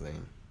his last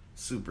name.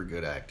 Super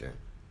good actor.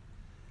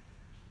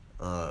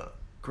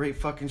 Great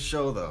fucking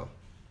show though.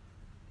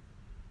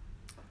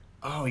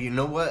 Oh, you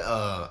know what?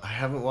 I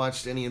haven't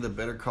watched any of the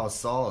Better Call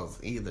Sauls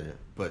either.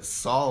 But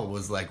Saul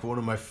was like one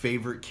of my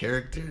favorite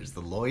characters.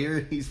 The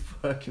lawyer, he's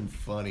fucking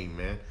funny,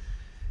 man.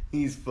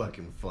 He's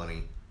fucking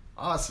funny.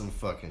 Awesome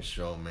fucking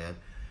show, man.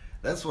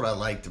 That's what I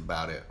liked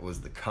about it,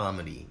 was the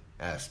comedy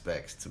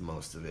aspects to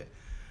most of it.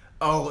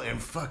 Oh,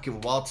 and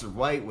fucking Walter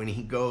White, when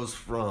he goes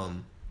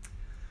from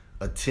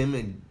a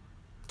timid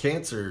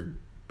cancer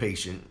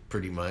patient,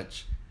 pretty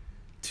much,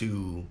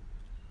 to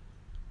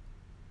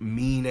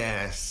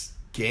mean-ass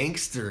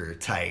gangster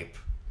type.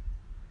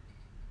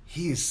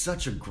 He is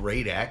such a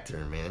great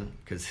actor, man,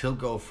 because he'll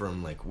go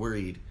from like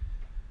worried,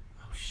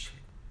 oh shit,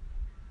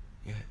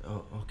 yeah,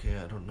 oh okay,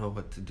 I don't know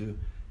what to do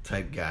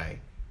type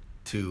guy,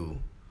 to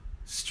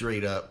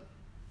straight up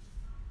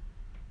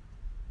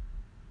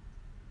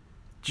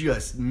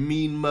just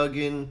mean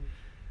mugging,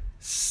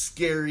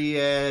 scary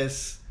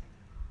ass,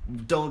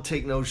 don't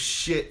take no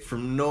shit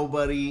from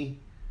nobody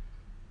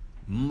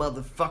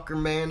motherfucker,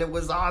 man. It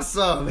was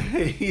awesome.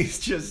 He's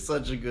just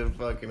such a good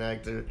fucking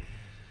actor.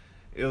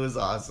 It was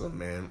awesome,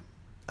 man.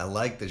 I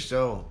liked the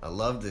show. I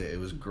loved it. It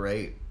was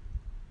great.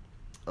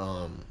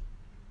 So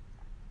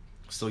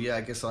yeah,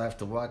 I guess I'll have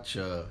to watch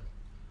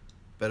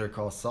Better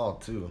Call Saul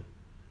too,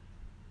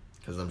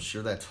 because I'm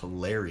sure that's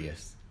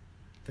hilarious.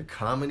 The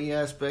comedy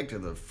aspect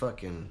of the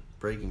fucking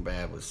Breaking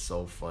Bad was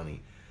so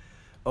funny.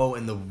 Oh,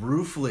 and the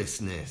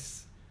ruthlessness.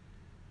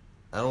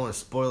 I don't want to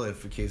spoil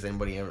it in case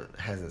anybody ever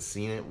hasn't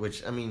seen it,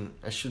 which, I mean,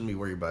 I shouldn't be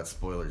worried about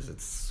spoilers.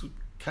 It's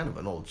kind of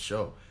an old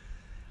show.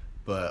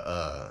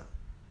 But,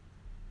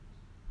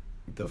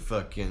 the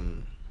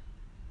fucking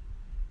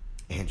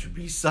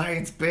entropy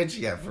science, bitch.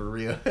 Yeah, for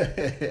real.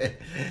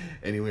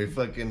 Anyway,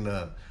 fucking,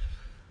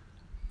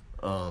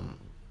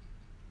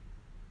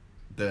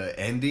 the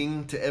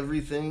ending to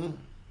everything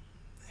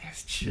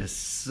is just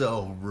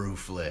so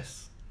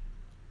ruthless.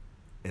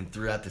 And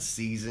throughout the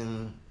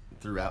season...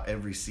 throughout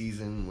every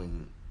season,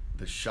 when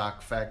the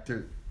shock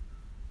factor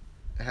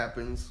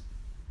happens,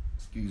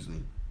 excuse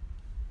me,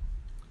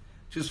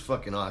 just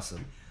fucking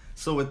awesome.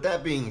 So with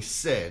that being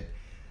said,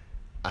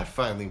 I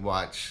finally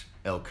watched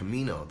El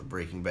Camino, the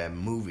Breaking Bad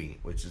movie,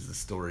 which is the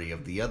story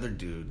of the other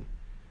dude,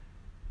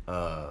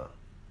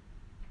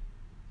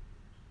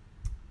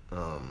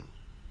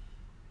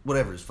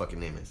 whatever his fucking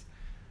name is.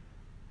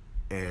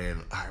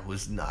 And I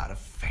was not a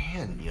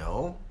fan,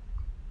 yo.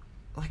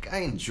 Like, I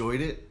enjoyed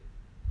it.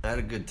 I had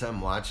a good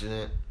time watching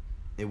it.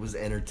 It was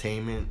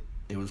entertainment.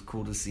 It was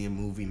cool to see a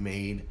movie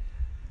made.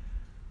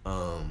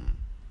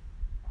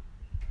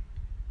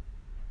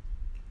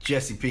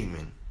 Jesse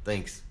Pinkman.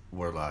 Thanks,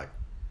 Warlock.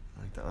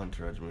 I like the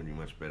Entourage movie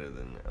much better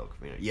than El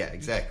Camino. Yeah,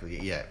 exactly.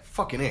 Yeah,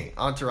 fucking A.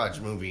 Entourage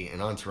movie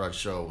and Entourage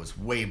show was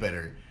way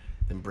better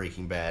than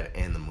Breaking Bad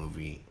and the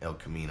movie El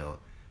Camino.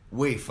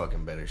 Way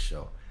fucking better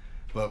show.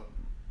 But,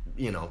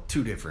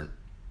 two different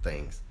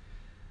things.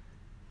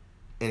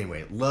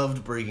 Anyway,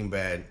 loved Breaking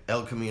Bad.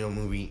 El Camino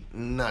movie,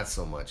 not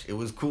so much. It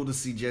was cool to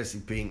see Jesse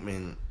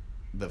Pinkman,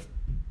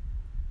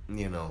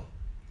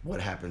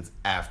 what happens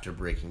after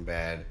Breaking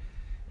Bad,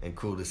 and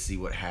cool to see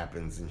what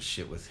happens and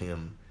shit with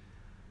him,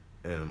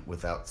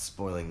 without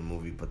spoiling the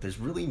movie. But there's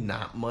really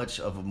not much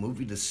of a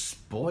movie to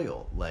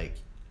spoil. Like,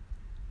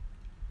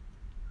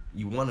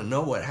 you want to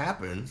know what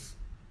happens,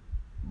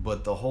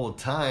 but the whole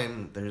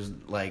time there's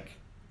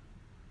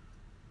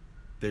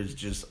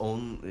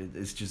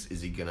just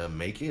is he gonna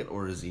make it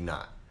or is he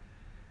not?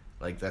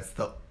 Like, that's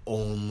the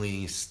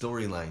only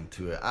storyline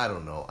to it. I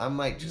don't know. I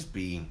might just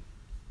be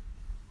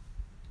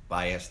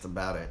biased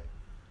about it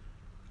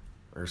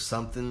or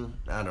something.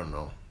 I don't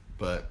know.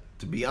 But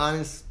to be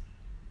honest,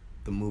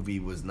 the movie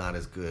was not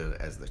as good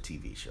as the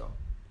TV show,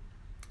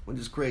 which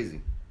is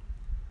crazy.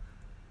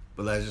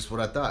 But that's just what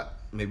I thought.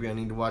 Maybe I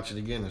need to watch it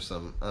again or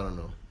something. I don't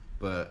know.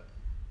 But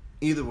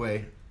either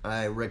way,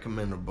 I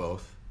recommend them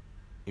both.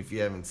 If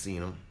you haven't seen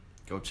them,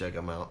 go check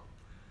them out.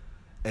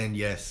 And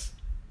yes,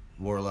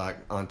 Warlock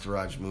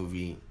Entourage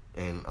movie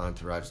and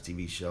Entourage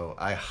TV show,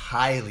 I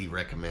highly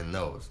recommend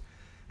those.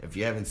 If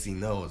you haven't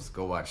seen those,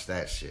 go watch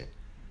that shit.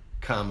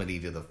 Comedy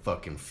to the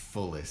fucking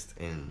fullest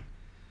and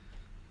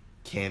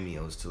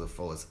cameos to the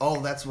fullest.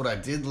 Oh, that's what I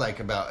did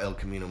like about El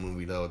Camino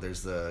movie though.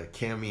 There's a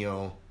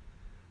cameo,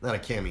 not a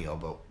cameo,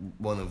 but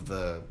one of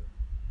the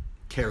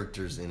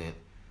characters in it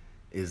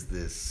is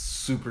this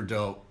super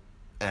dope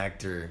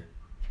actor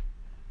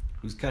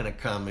who's kind of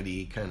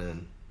comedy,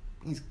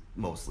 he's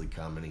mostly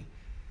comedy.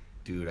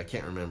 Dude, I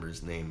can't remember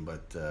his name,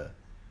 but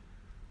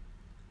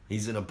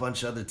he's in a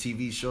bunch of other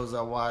TV shows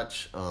I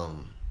watch.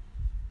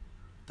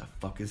 The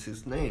fuck is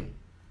his name?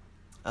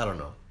 I don't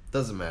know.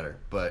 Doesn't matter.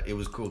 But it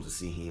was cool to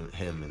see him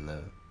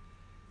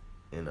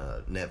in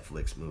a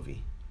Netflix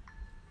movie.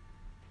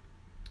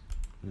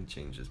 Let me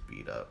change this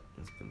beat up.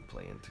 It's been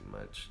playing too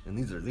much. And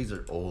these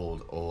are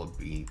old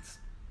beats.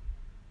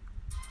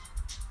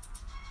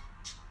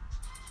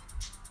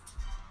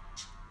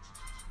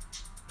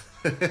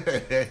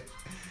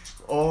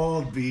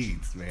 Old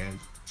beats, man.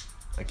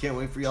 I can't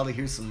wait for y'all to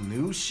hear some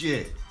new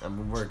shit I've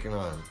been working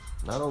on.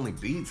 Not only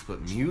beats,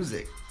 but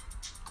music.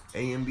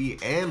 A&B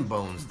and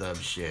Bones Dub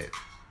shit.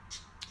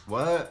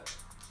 What?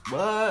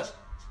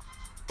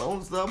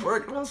 Bones Dub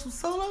working on some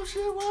solo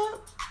shit?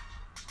 What?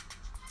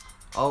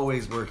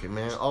 Always working,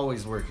 man.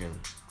 Always working.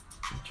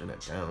 Turn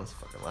that down. It's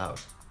fucking loud.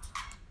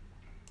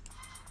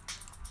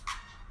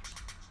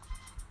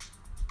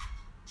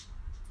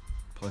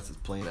 Plus, it's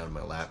playing out of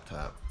my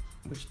laptop,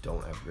 which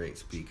don't have great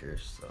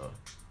speakers, so.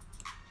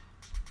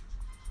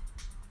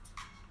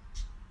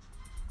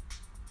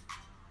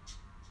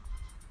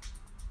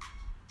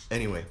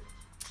 Anyway,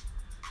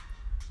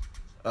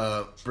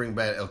 bring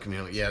back El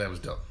Camino. Yeah, that was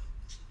dope.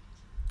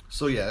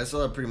 So yeah, that's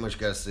all I pretty much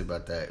got to say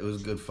about that. It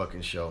was a good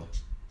fucking show,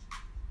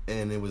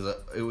 and it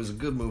was a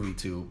good movie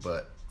too,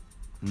 but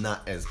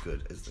not as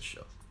good as the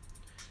show.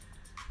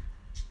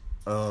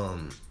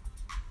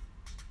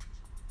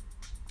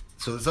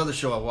 So this other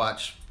show I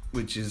watched,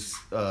 which is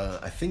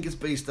I think it's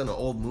based on an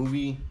old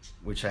movie,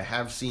 which I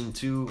have seen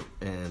too,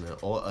 and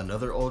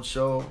another old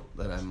show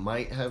that I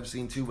might have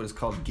seen too, but it's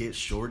called Get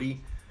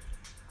Shorty.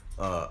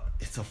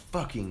 It's a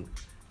fucking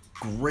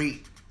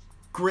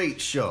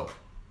great show.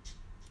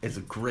 It's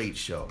a great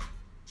show.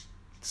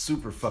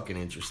 Super fucking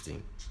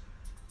interesting.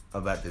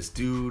 About this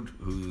dude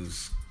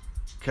who's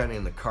kind of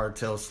in the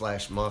cartel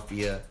 /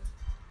 mafia,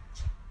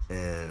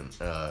 and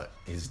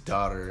his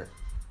daughter,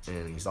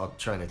 and he's all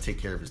trying to take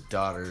care of his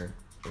daughter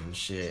and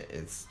shit.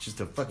 It's just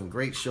a fucking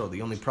great show.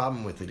 The only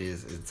problem with it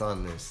is it's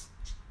on this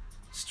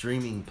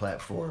streaming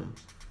platform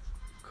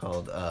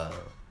called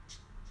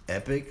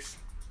Epix.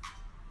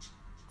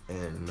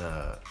 And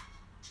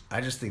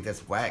I just think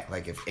that's whack.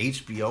 Like, if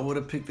HBO would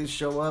have picked this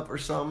show up or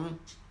something,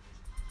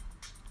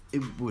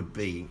 it would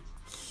be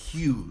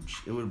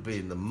huge. It would have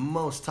been the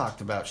most talked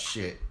about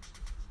shit.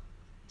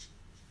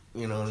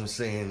 You know what I'm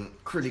saying?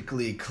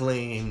 Critically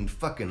acclaimed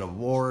fucking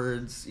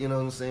awards. You know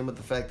what I'm saying? But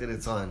the fact that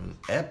it's on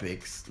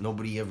Epix,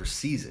 nobody ever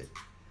sees it.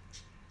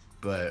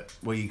 But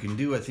what you can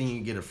do, I think you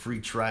can get a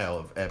free trial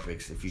of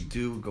Epix. If you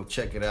do, go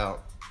check it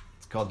out.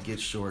 It's called Get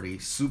Shorty.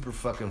 Super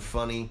fucking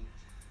funny.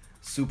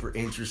 Super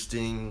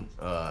interesting,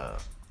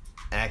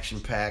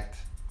 action-packed.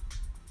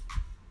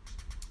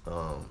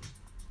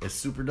 It's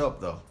super dope,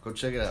 though. Go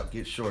check it out.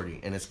 Get Shorty.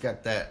 And it's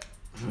got that,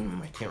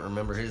 I can't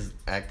remember his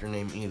actor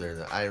name either,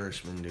 the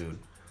Irishman dude.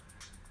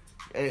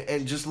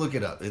 And just look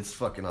it up. It's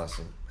fucking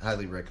awesome.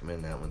 Highly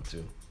recommend that one,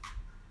 too.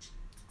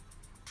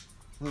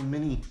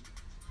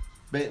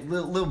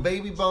 Little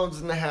baby Bones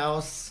in the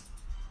house.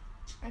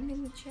 I'm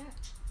in the chat.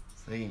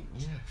 Say,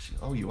 yeah.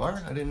 Oh, you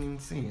are? I didn't even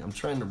see. I'm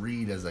trying to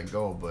read as I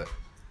go, but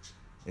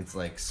it's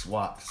like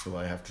swapped, so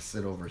I have to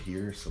sit over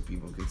here so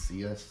people could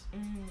see us.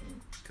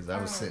 Because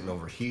I was sitting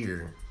over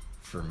here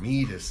for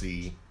me to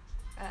see,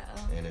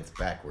 and it's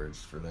backwards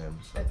for them.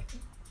 So. Okay.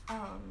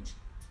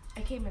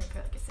 I came in for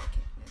like a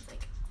second, and it's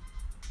like,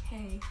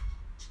 hey.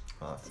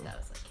 Awesome. That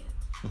was like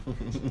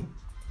it.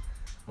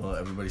 Well,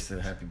 everybody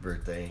said happy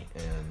birthday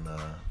and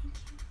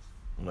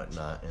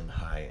whatnot, and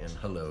hi and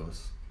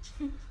hellos.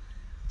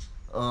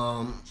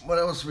 What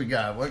else we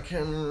got? What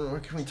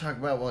can we talk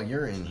about while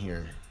you're in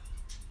here?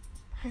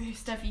 Are there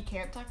stuff you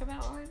can't talk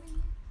about while I'm in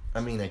here?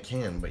 I mean, I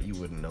can, but you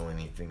wouldn't know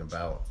anything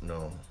about,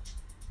 no.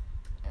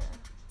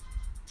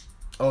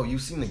 Oh,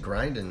 you've seen the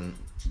Grindin'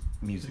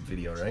 music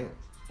video, right?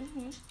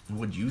 Mm-hmm.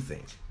 What'd you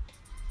think?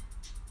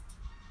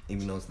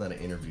 Even though it's not an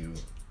interview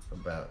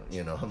about,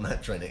 I'm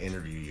not trying to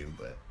interview you,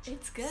 but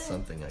it's good.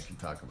 Something I can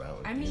talk about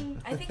with I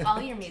mean, I think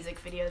all your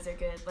music videos are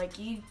good. Like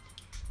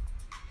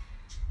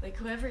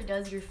whoever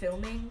does your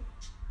filming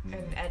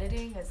and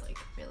editing is like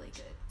really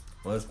good.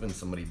 Well, it's been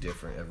somebody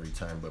different every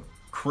time, but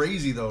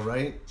Crazy though,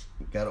 right?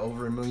 Got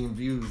over 1 million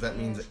views. That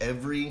means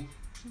every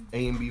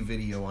A&B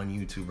video on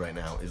YouTube right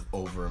now is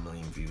over 1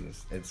 million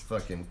views. It's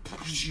fucking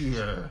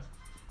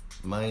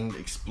mind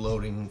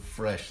exploding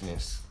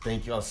freshness.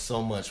 Thank y'all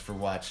so much for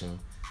watching.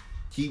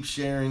 Keep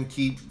sharing,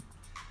 keep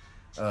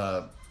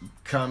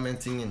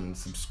commenting and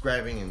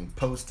subscribing and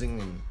posting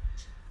and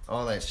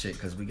all that shit,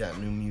 because we got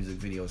new music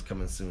videos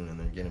coming soon and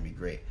they're gonna be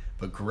great.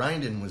 But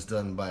Grindin' was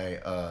done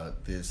by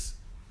this,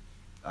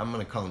 I'm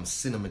gonna call him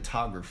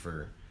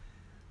cinematographer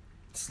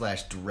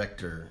 /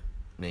 director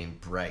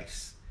named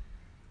Bryce.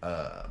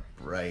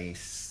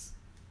 Bryce,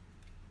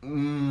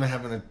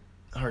 having a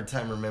hard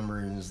time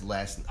remembering his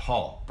last,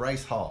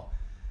 Bryce Hall.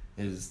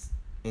 His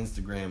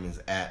Instagram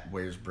is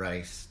 @Where's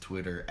Bryce,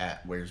 Twitter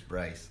 @Where's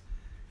Bryce.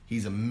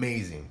 He's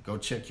amazing. Go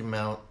check him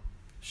out.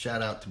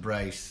 Shout out to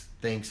Bryce.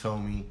 Thanks,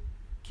 homie.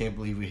 Can't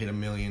believe we hit 1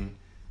 million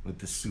with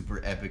this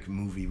super epic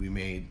movie we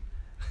made.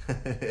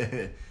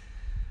 And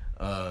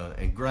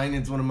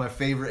Grindin's one of my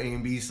favorite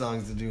A&B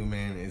songs to do,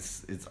 man.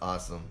 It's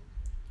awesome.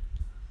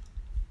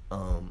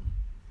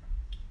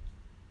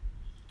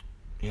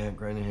 Yeah,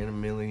 Grindin hit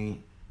 1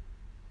 million.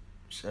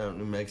 Shout out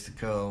New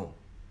Mexico.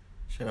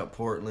 Shout out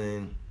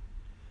Portland.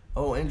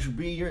 Oh, Andrew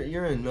B,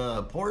 you're in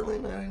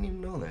Portland? I didn't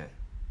even know that.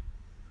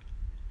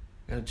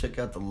 Gotta check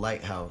out The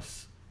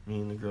Lighthouse. Me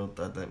and the girl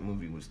thought that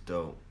movie was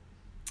dope.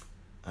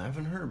 I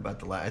haven't heard about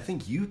The Lighthouse. I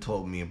think you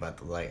told me about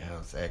The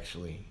Lighthouse,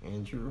 actually.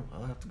 Andrew,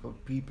 I'll have to go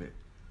peep it.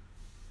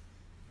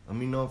 Let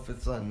me know if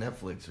it's on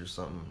Netflix or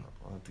something.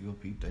 I'll have to go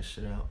peep that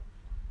shit out.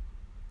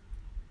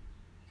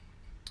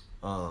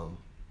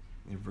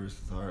 Your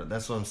verse is hard.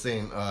 That's what I'm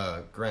saying.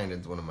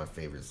 Grindin's one of my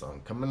favorite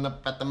songs. Coming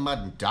up at the mud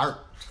and dart.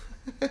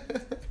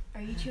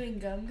 Are you chewing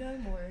gum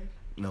or?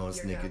 No,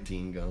 it's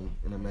nicotine gum.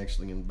 And I'm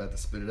actually about to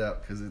spit it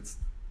out because it's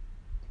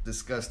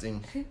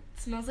disgusting. It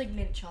smells like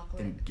mint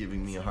chocolate. And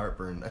giving me a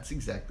heartburn. That's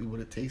exactly what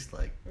it tastes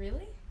like.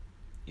 Really?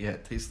 Yeah,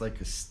 it tastes like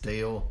a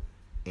stale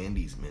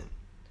Andes mint.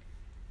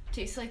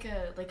 Tastes like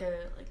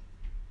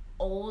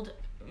old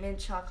mint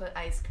chocolate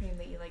ice cream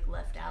that you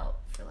left out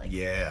for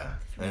 3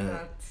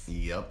 months.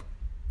 Yep.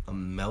 A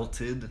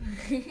melted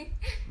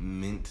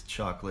mint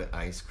chocolate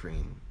ice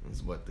cream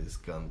is what this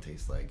gum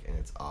tastes like, and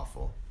it's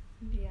awful.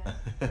 Yeah.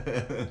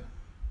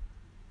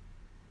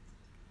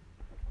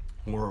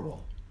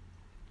 Horrible.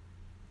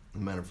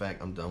 As a matter of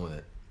fact, I'm done with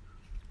it.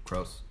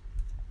 Gross.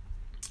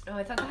 Oh,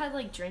 I thought that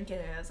had drink in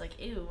it. I was like,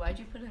 ew, why'd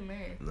you put it in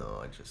there? No,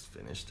 I just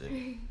finished it.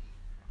 And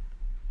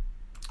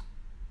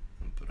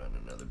put on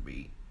another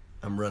beat.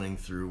 I'm running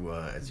through,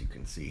 as you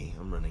can see,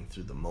 I'm running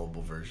through the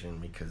mobile version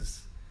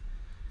because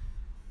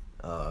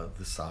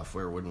the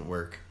software wouldn't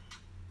work.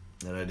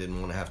 And I didn't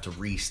want to have to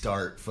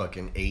restart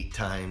fucking 8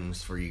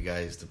 times for you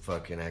guys to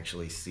fucking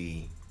actually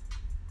see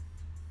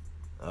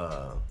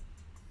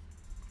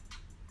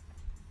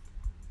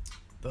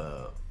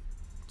the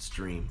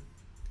stream.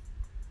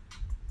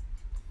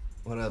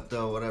 What up,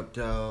 though? What up,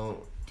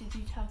 though? Did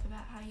you talk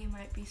about how you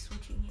might be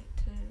switching it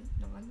to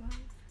non-live?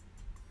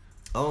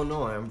 Oh,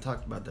 no, I haven't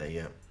talked about that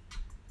yet.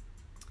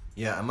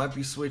 Yeah, I might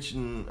be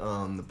switching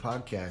the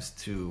podcast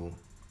to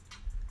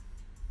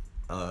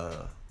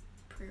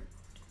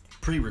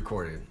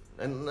pre-recorded.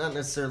 And not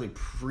necessarily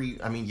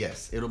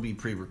yes, it'll be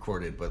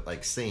pre-recorded,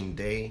 but same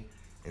day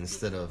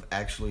instead of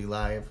actually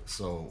live.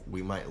 So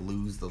we might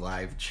lose the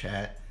live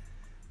chat,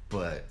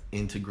 but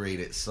integrate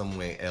it some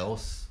way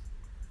else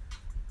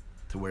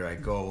to where I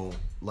go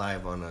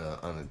live on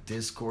a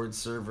Discord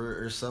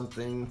server or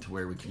something to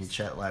where we can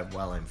chat live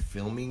while I'm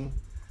filming.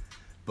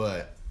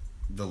 But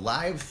the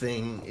live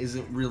thing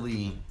isn't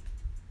really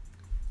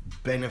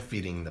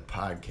benefiting the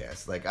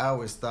podcast. I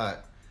always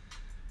thought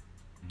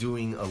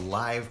doing a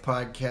live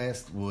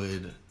podcast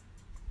would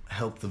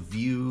help the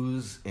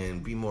views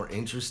and be more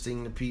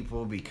interesting to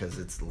people because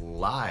it's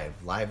live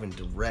and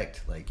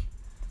direct.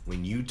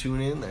 When you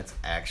tune in, that's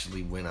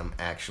actually when I'm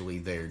actually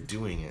there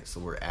doing it, so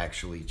we're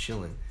actually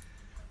chilling.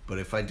 But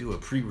if I do a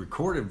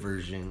pre-recorded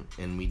version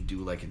and we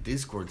do a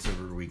Discord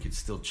server where we could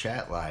still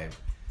chat live,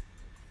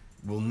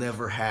 we'll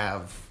never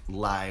have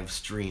live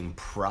stream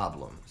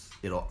problems.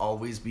 It'll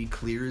always be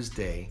clear as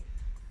day,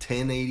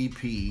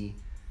 1080p.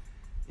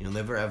 You'll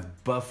never have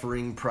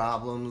buffering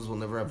problems. We'll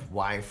never have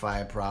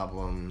Wi-Fi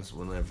problems.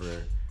 We'll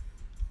never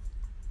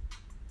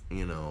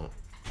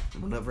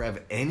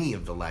have any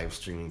of the live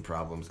streaming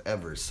problems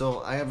ever.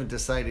 So I haven't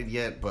decided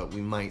yet, but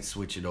we might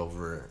switch it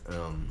over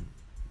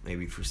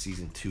maybe for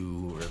season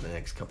 2 or the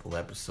next couple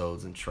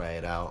episodes and try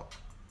it out.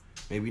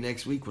 Maybe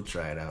next week we'll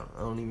try it out. I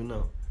don't even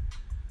know.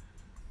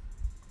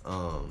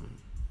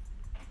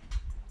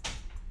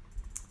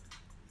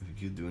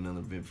 If you could do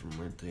another bit from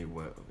Muerte,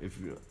 what if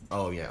you?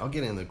 Oh yeah, I'll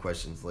get into the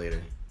questions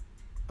later.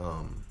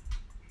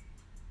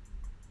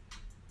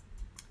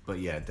 But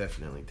yeah,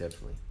 definitely.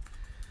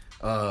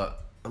 I'm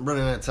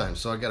running out of time,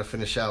 so I gotta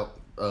finish out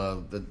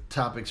the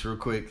topics real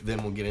quick.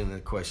 Then we'll get into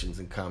the questions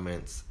and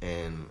comments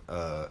and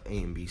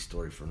A&B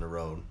story from the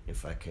road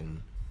if I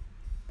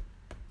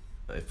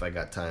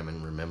got time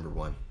and remember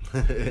one.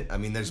 I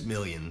mean, there's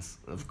millions,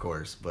 of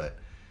course, but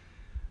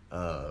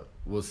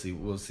we'll see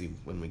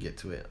when we get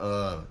to it.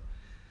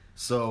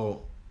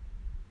 So,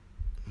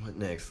 what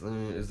next?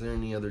 Is there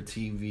any other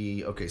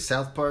TV? Okay,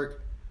 South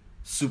Park,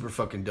 super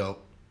fucking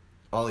dope.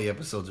 All the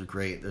episodes are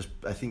great.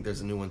 I think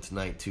there's a new one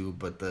tonight too,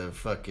 but the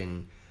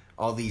fucking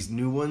all these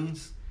new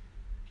ones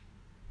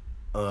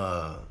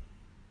uh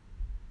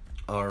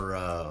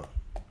are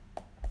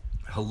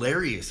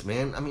hilarious,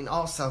 man. I mean,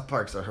 all South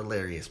Parks are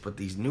hilarious, but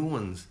these new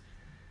ones,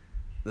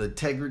 the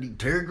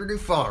Integrity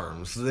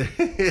Farms,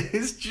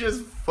 it's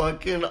just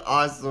fucking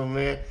awesome,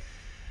 man.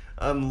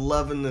 I'm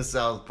loving the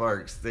South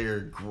Parks. They're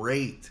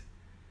great.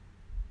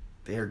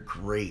 They're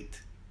great.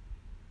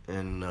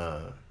 And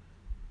the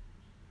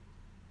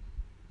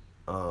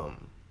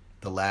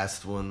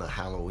last one, the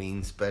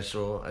Halloween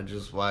special, I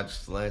just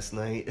watched last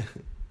night.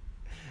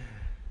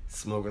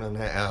 Smoking on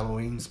that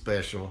Halloween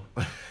special.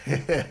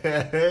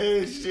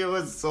 Shit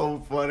was so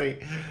funny.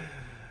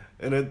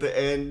 And at the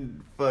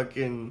end,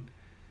 fucking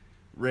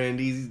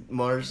Randy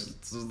Marsh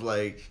was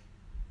like,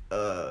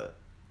 oh,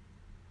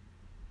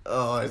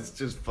 it's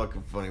just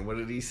fucking funny. What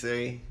did he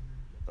say?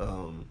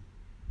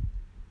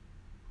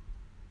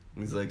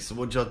 He's like, so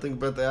what y'all think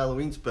about the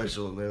Halloween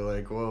special? And they're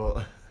like,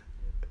 well,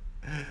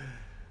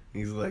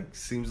 he's like,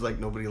 seems like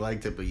nobody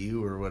liked it but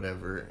you or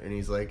whatever. And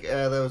he's like,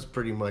 yeah, that was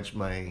pretty much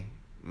my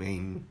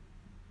main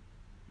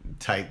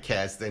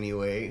typecast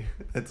anyway.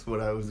 That's who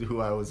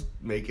I was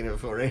making it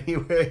for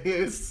anyway.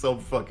 It's so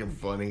fucking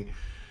funny.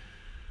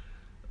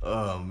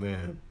 Oh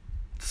man,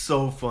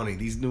 so funny.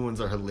 These new ones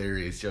are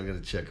hilarious. Y'all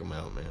gotta check them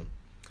out, man.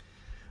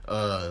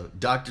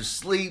 Dr.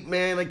 Sleep,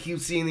 man. I keep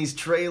seeing these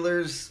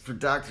trailers for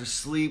Dr.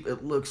 Sleep.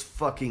 It looks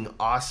fucking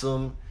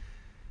awesome.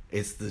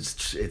 It's the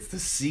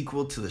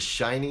sequel to The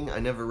Shining. I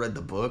never read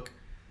the book,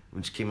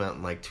 which came out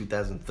in like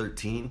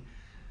 2013.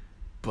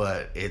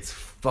 But it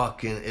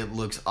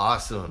looks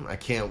awesome. I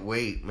can't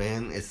wait,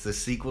 man. It's the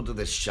sequel to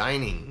The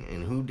Shining.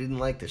 And who didn't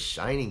like The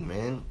Shining,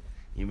 man?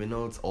 Even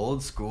though it's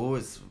old school,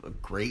 it's a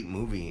great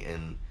movie.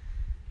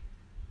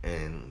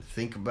 And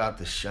think about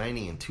The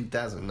Shining in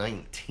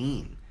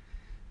 2019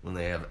 when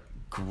they have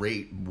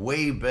great,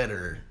 way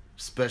better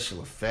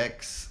special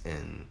effects.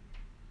 And,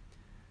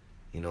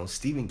 you know,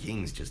 Stephen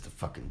King's just a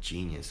fucking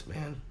genius,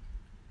 man.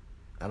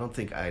 I don't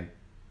think I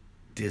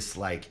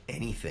dislike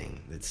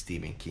anything that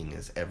Stephen King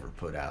has ever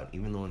put out,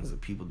 even the ones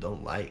that people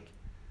don't like.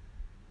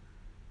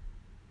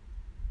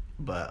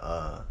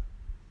 But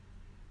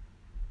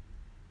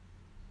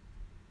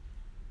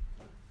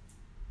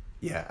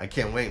yeah, I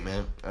can't wait,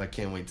 man. I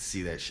can't wait to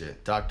see that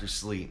shit. Dr.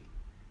 Sleep,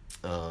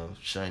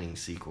 Shining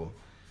sequel.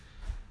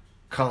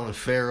 Colin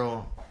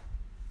Farrell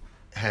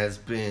has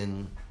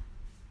been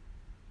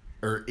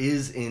or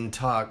is in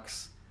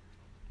talks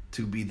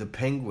to be the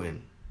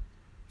Penguin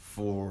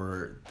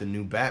for the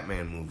new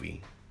Batman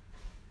movie.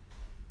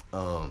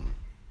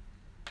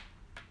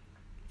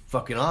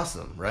 Fucking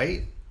awesome,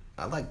 right?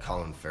 I like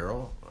Colin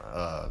Farrell.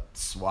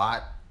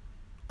 SWAT.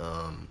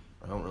 I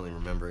don't really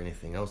remember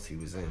anything else he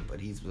was in, but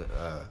he's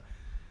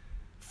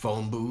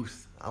Phone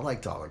Booth. I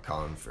liked all the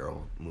Colin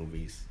Farrell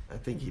movies. I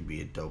think he'd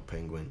be a dope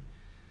Penguin.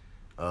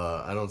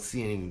 I don't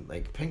see any,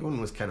 like, Penguin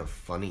was kind of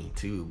funny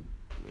too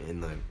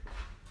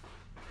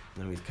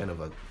he's kind of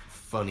a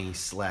funny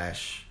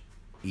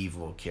 /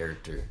 evil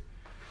character.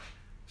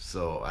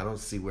 So I don't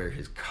see where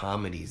his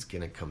comedy's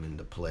gonna come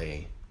into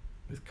play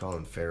with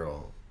Colin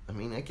Farrell. I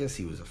mean, I guess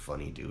he was a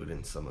funny dude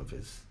in some of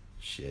his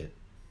shit.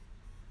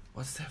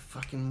 What's that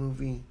fucking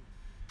movie?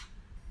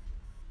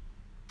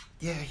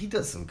 Yeah, he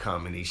does some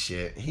comedy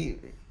shit.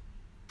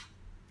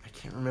 I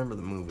can't remember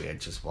the movie I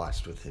just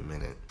watched with him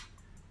in it,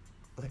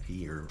 like a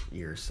year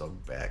or so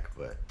back,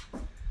 but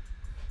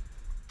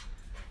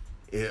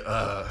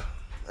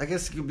I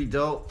guess it could be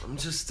dope. I'm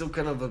just still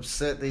kind of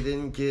upset they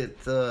didn't get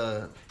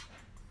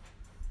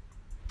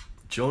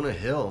Jonah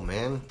Hill,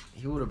 man.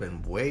 He would have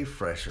been way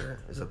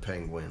fresher as a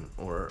Penguin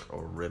or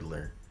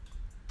Riddler.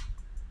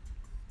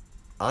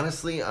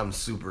 Honestly, I'm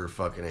super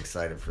fucking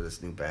excited for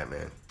this new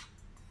Batman.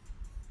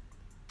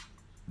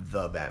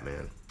 The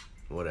Batman.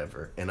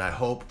 Whatever. And I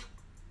hope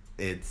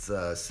it's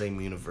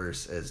same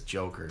universe as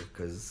Joker,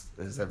 because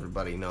as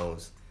everybody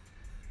knows,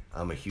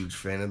 I'm a huge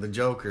fan of the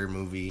Joker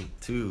movie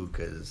too,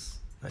 because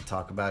I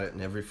talk about it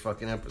in every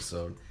fucking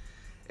episode.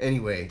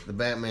 Anyway, the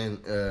Batman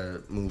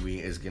movie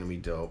is going to be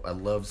dope. I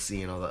love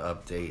seeing all the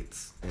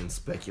updates and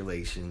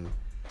speculation,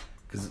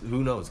 because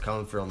who knows,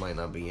 Colin Farrell might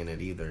not be in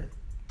it either,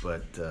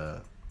 but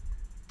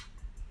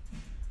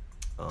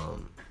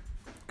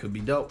could be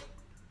dope.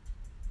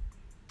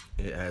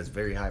 It has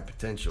very high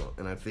potential,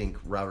 and I think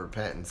Robert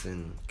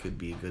Pattinson could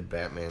be a good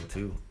Batman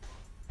too.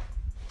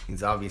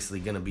 He's obviously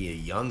going to be a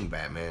young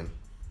Batman,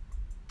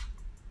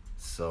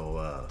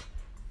 so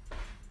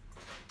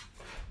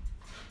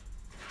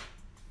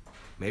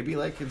maybe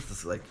like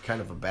it's like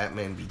kind of a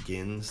Batman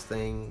Begins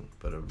thing,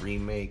 but a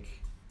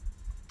remake.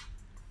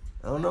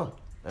 I don't know.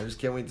 I just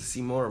can't wait to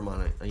see more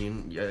on it. I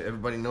mean,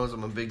 everybody knows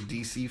I'm a big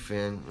DC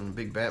fan and a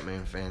big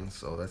Batman fan,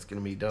 so that's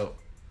gonna be dope.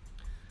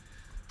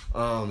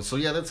 So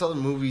yeah, that's all the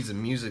movies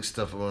and music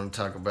stuff I want to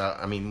talk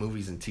about. I mean,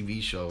 movies and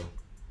TV show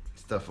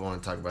stuff I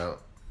want to talk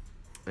about.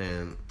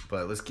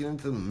 But let's get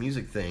into the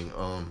music thing.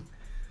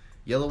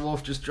 Yellow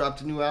Wolf just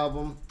dropped a new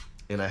album,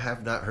 and I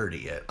have not heard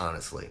it yet,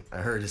 honestly. I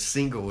heard a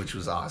single, which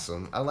was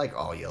awesome. I like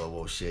all Yellow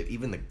Wolf shit,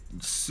 even the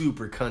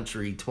super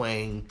country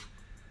twang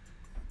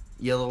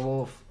Yellow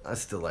Wolf. I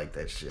still like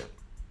that shit.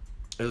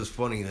 It was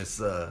funny,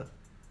 this a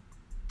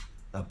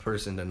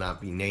person to not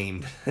be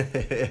named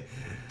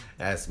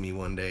asked me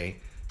one day,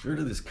 you heard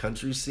of this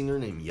country singer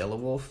named Yellow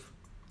Wolf?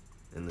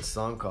 And the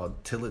song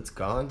called Till It's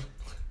Gone?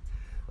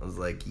 I was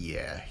like,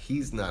 yeah,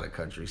 he's not a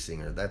country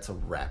singer. That's a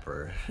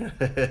rapper.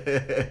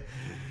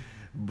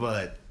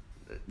 But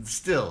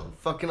still,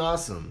 fucking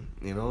awesome.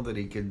 You know, that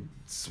he could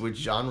switch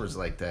genres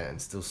like that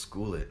and still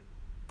school it.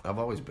 I've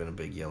always been a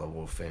big Yellow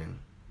Wolf fan.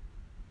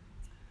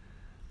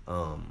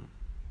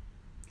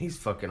 He's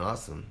fucking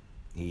awesome.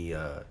 He's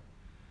a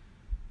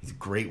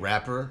great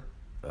rapper.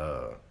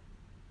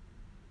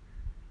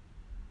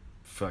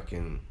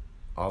 Fucking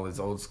all his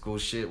old school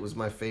shit was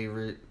my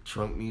favorite.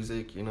 Trunk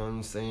music, you know what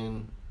I'm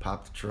saying?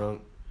 Pop the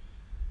Trunk,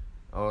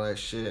 all that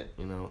shit,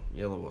 you know.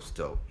 Yellow Wolf's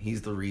dope.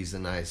 He's the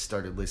reason I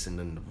started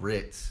listening to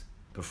Ritz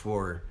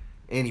before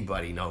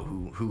anybody know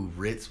who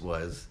Ritz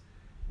was,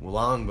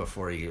 long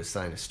before he was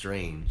signed to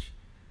Strange,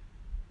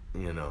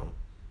 you know.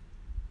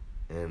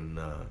 And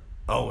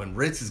and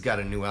Ritz has got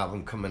a new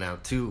album coming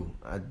out too.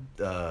 I've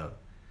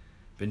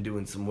been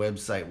doing some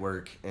website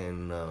work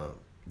and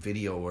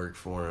video work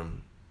for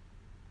him,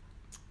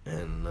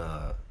 and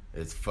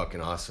it's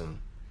fucking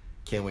awesome.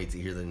 Can't wait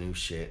to hear the new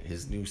shit.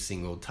 His new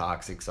single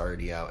Toxic's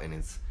already out, and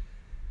it's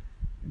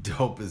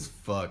dope as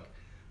fuck.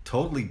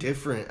 Totally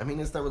different. I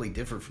mean, it's not really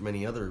different from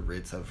any other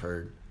Ritz I've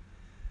heard.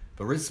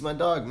 But Ritz is my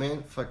dog,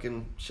 man.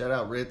 Fucking shout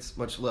out Ritz.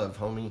 Much love,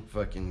 homie.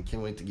 Fucking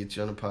can't wait to get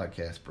you on a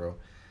podcast, bro.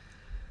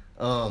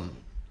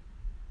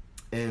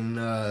 And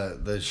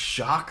the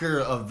shocker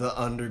of the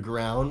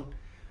underground,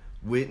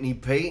 Whitney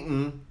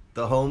Payton,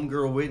 the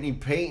homegirl Whitney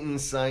Payton,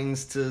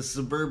 signs to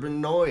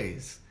Suburban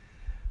Noise.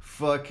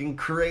 Fucking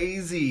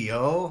crazy,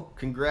 yo.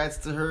 Congrats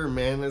to her,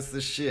 man. That's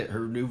the shit.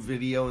 Her new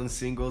video and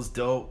single's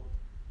dope.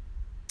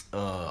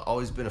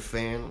 Always been a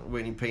fan of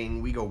Whitney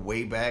Payton. We go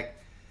way back.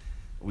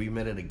 We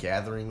met at a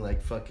gathering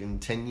like fucking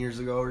 10 years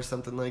ago or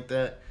something like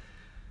that.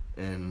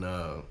 And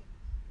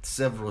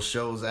several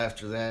shows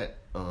after that.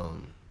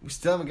 We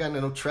still haven't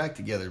gotten no track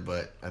together,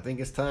 but I think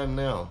it's time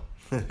now.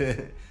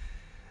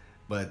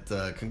 But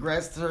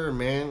congrats to her,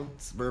 man.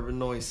 Suburban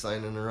Noise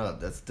signing her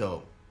up. That's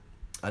dope.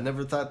 I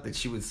never thought that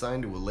she would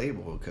sign to a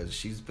label because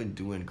she's been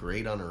doing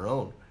great on her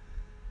own.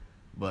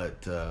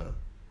 But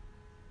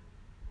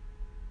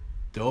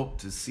dope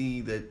to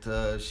see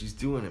that she's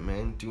doing it,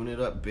 man. Doing it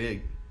up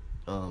big.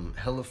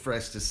 Hella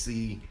fresh to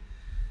see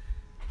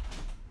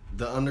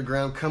the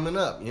underground coming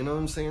up. You know what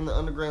I'm saying? The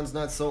underground's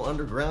not so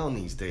underground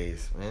these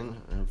days, man.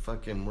 And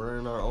fucking, we're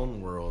in our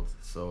own world,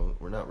 so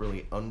we're not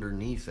really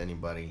underneath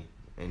anybody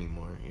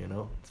anymore, you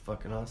know? It's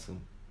fucking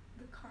awesome.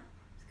 The car.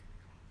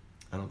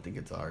 I don't think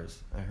it's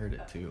ours. I heard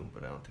it too,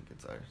 but I don't think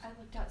it's ours. I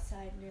looked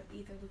outside and it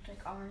either looked like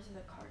ours or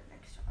the car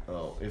next to ours.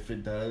 Oh, if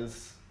it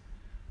does,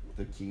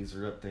 the keys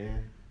are up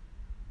there.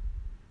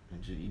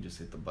 And you just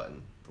hit the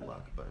button, the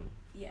lock button.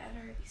 Yeah, it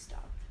already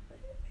stopped.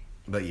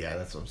 But yeah,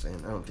 that's what I'm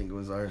saying. I don't think it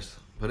was ours.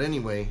 But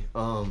anyway,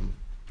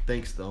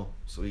 thanks though.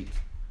 Sweet.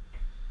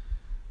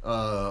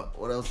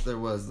 What else there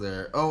was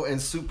there? Oh,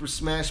 and Super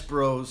Smash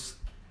Bros.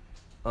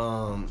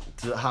 To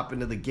hop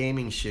into the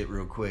gaming shit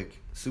real quick.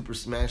 Super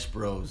Smash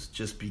Bros.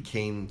 Just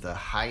became the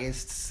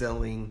highest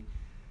selling,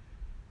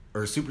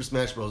 or Super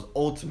Smash Bros.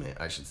 Ultimate,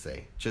 I should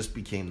say, just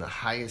became the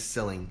highest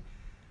selling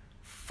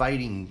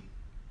fighting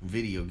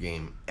video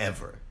game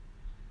ever.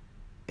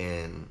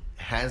 And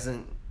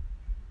hasn't,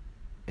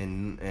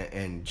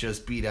 and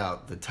just beat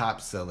out the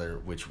top seller,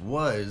 which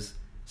was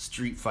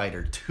Street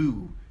Fighter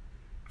 2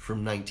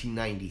 from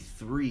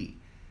 1993.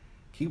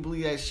 Can you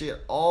believe that shit?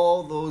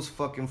 All those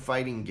fucking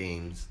fighting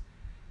games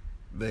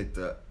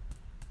that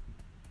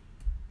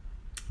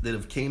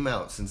have came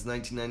out since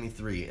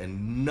 1993,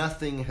 and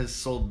nothing has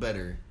sold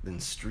better than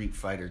Street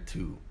Fighter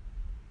 2.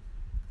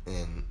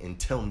 And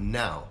until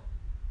now,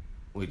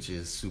 which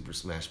is Super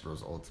Smash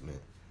Bros.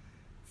 Ultimate.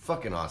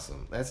 Fucking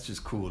awesome. That's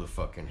just cool to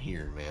fucking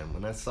hear, man.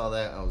 When I saw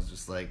that, I was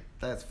just like,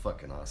 that's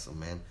fucking awesome,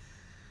 man.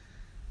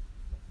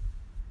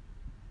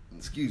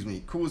 Excuse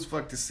me. Cool as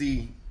fuck to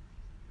see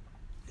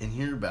and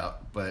hear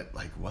about, but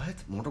like, what?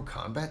 Mortal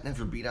Kombat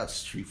never beat out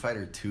Street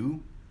Fighter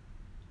 2?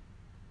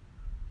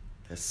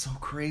 That's so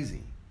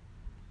crazy.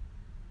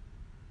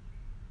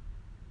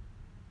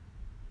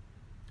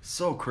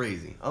 So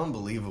crazy.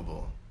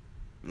 Unbelievable.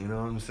 You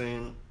know what I'm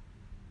saying?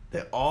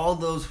 That all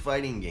those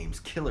fighting games,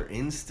 Killer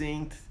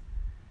Instinct,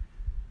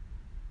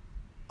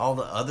 all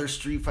the other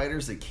Street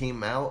Fighters that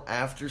came out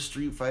after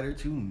Street Fighter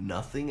 2,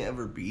 nothing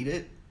ever beat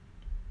it?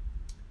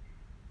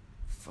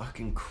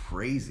 Fucking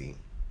crazy.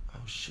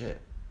 Oh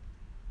shit.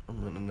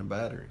 I'm running the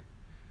battery.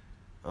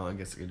 Oh, I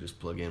guess I could just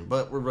plug in.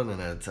 But we're running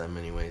out of time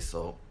anyway,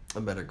 so I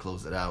better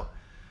close it out.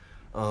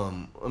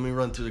 Let me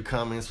run through the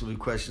comments. We'll do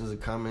questions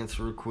and comments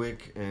real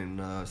quick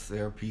and say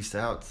our peace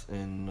out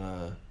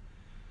and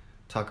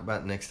talk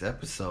about next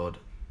episode.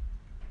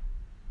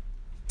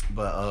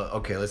 But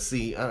okay, let's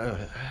see.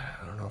 I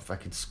don't know if I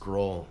could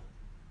scroll.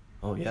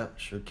 Oh yeah,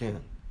 sure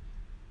can.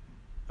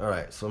 All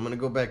right, so I'm gonna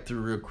go back through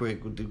real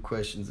quick. We'll do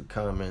questions and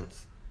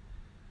comments.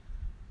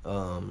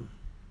 I'll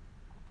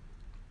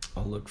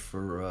look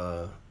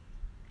for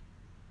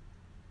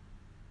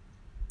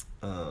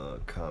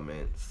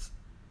comments.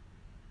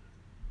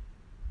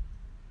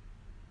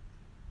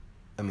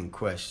 I mean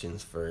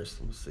questions first.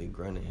 Let's see.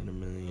 Grinding hit 1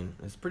 million.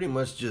 It's pretty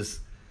much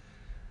just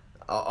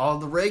all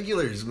the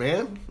regulars,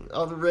 man.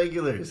 All the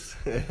regulars.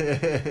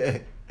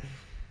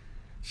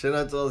 Shout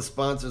out to all the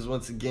sponsors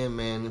once again,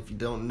 man. If you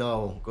don't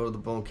know, go to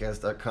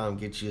thebonecast.com,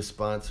 get you a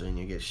sponsor, and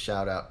you get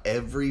shout out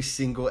every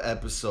single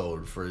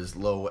episode for as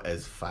low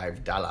as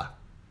 $5. $5.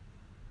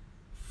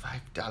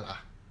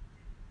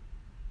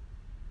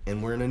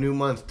 And we're in a new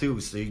month too,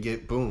 so you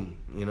get boom,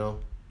 you know,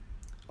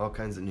 all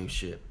kinds of new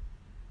shit.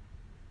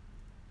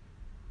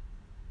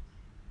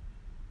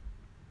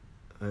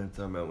 I'm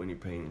talking about Whitney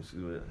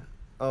Payton.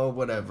 Oh,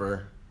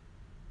 whatever.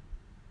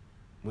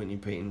 Whitney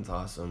Payton's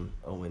awesome.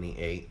 Oh, Winnie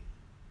 8.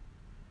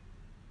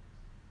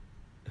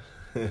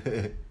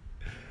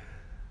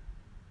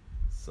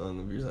 Some of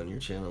the views on your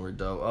channel were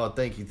dope. Oh,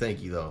 thank you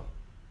though.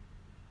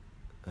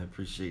 I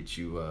appreciate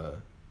you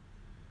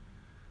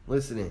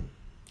listening.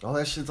 All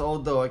that shit's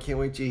old though. I can't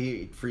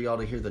wait for y'all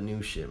to hear the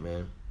new shit,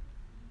 man.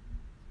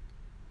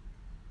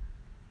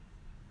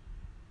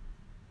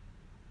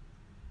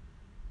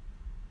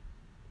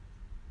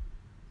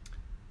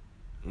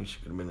 You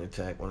should have been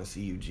attacked. Want to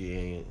see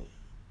UGA?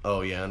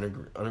 Oh yeah,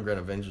 Underground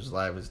Avengers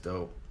Live is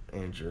dope.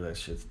 Andrew, that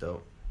shit's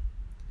dope.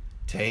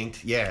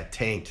 Tanked? Yeah,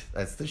 Tanked.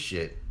 That's the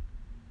shit.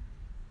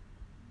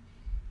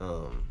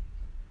 Oh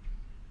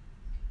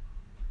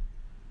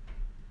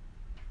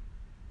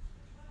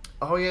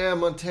yeah,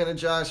 Montana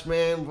Josh,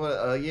 man.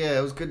 But yeah,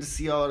 it was good to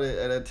see y'all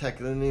at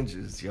Attack of the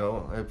Ninjas,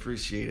 yo. I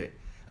appreciate it.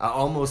 I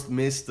almost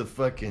missed the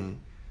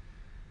fucking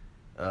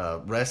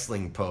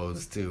wrestling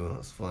pose too. It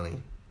was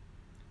funny.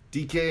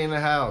 DK in the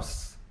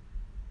house.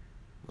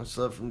 Much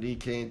love from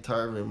DK and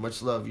Tarvin.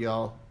 Much love,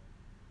 y'all.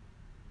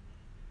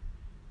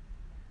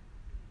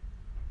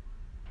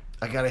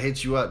 I gotta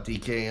hit you up,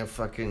 DK.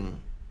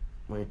 I'm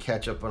gonna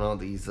catch up on all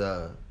these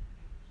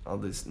all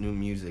this new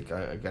music.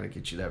 I gotta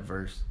get you that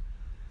verse.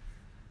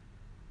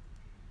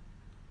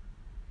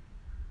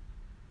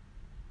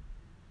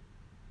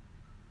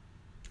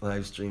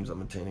 Live streams on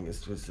maintaining a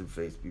Twisted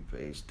Facebook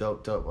page.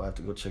 Dope. We'll have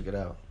to go check it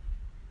out.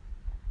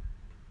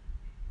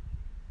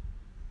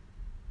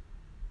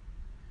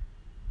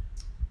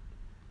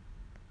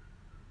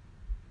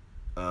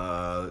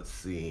 Let's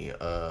see.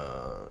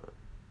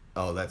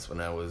 Oh, that's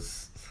when I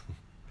was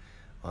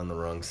on the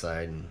wrong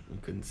side and you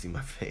couldn't see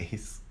my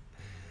face.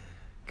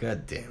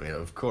 God damn it.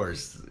 Of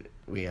course,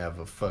 we have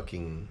a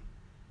fucking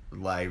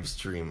live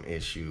stream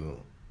issue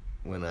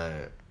when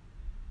the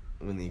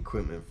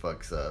equipment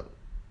fucks up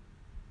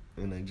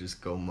and I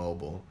just go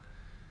mobile.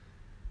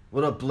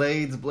 What up,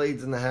 Blades?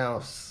 Blades in the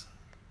house.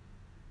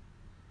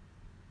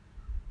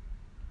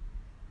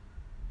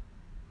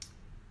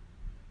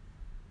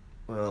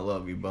 Well, I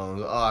love you,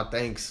 Bones. Aw,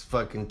 thanks,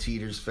 fucking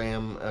Teeters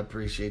fam. I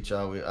appreciate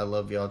y'all. I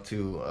love y'all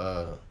too.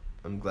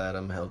 I'm glad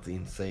I'm healthy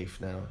and safe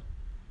now.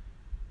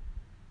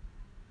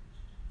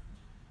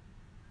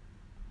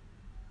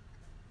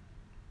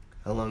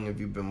 How long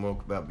have you been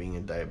woke about being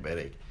a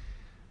diabetic?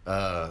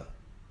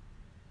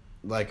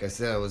 Like I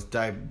said, I was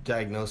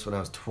diagnosed when I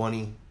was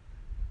 20.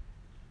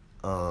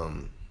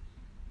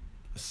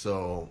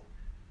 So,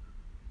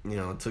 you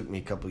know, it took me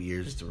a couple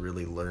years to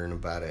really learn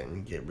about it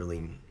and get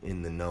really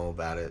in the know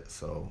about it.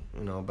 So,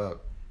 you know,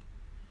 about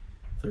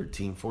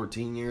 13,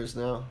 14 years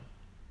now.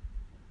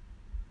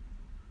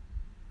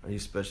 Are you a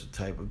special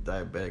type of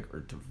diabetic or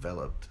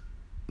developed?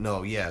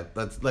 No, yeah,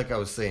 that's like I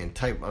was saying,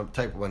 type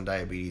 1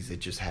 diabetes, it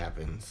just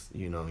happens.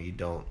 You know, you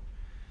don't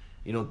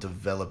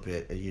develop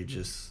it, it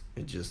just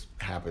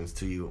happens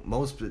to you.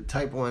 Most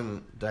type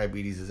 1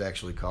 diabetes is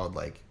actually called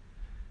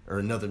or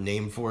another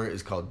name for it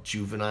is called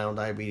juvenile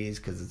diabetes,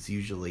 because it's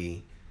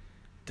usually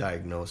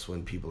diagnosed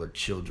when people are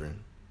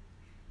children,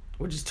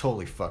 which is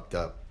totally fucked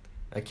up.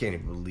 I can't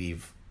even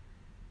believe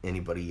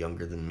anybody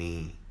younger than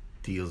me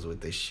deals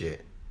with this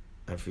shit.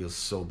 I feel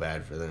so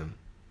bad for them.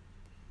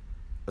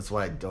 That's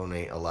why I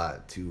donate a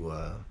lot to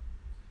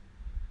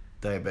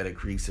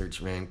diabetic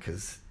research, man,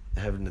 because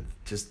having to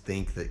just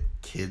think that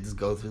kids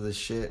go through the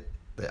shit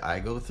that I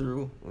go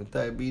through with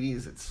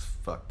diabetes, it's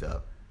fucked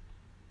up.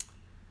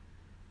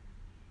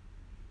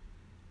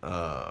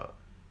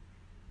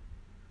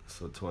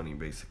 So 20,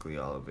 basically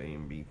all of A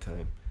and B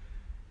time.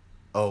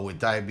 Oh, with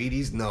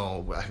diabetes?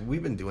 No,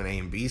 we've been doing A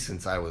and B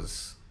since I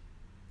was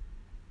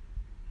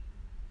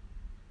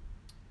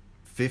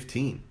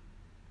 15.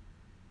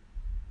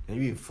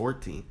 Maybe even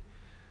 14.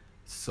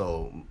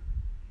 So,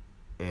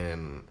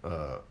 and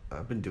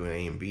I've been doing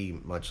A and B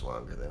much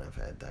longer than I've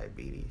had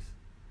diabetes.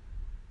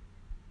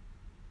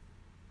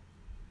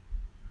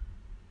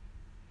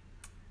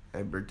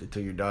 Happy birthday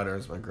to your daughter.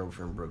 It's my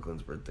girlfriend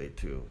Brooklyn's birthday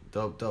too.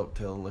 Dope.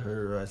 Tell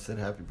her I said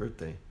happy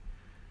birthday.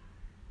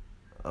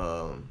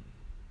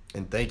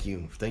 And thank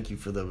you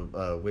for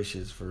the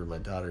wishes for my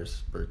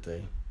daughter's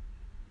birthday.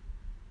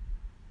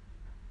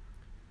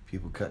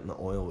 People cutting the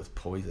oil with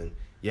poison.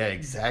 Yeah,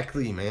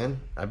 exactly, man.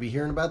 I be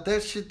hearing about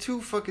that shit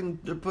too. Fucking,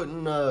 they're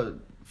putting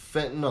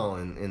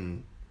fentanyl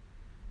in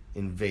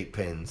vape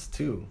pens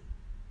too,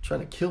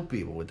 trying to kill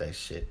people with that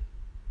shit.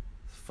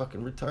 It's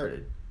fucking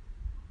retarded.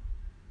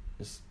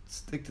 Just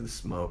stick to the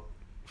smoke.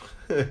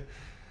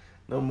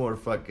 No more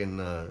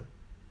fucking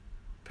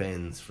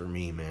pens for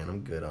me, man. I'm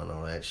good on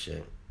all that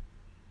shit.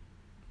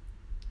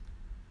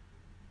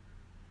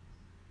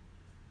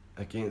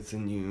 I can't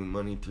send you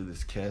money through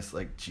this cast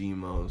like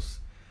Gmos.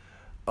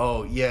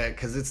 Oh, yeah,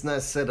 because it's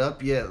not set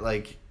up yet.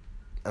 Like,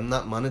 I'm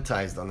not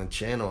monetized on the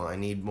channel. I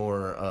need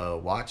more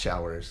watch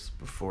hours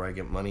before I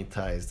get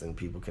monetized and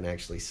people can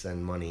actually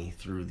send money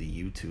through the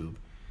YouTube.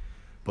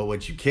 But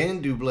what you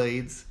can do,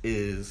 Blades,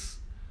 is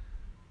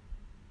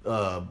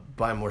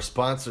buy more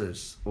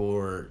sponsors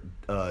or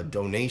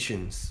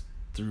donations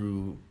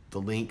through the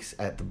links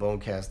at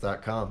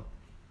thebonecast.com.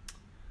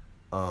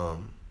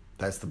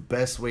 That's the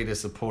best way to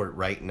support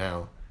right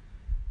now,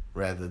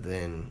 rather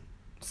than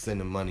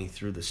sending money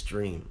through the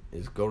stream,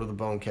 is go to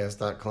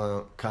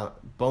thebonecast.com,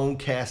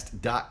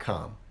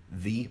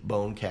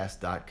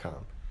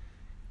 thebonecast.com,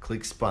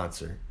 click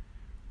sponsor,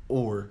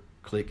 or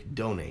click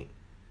donate,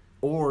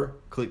 or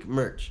click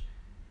merch.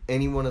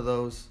 Any one of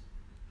those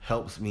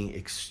helps me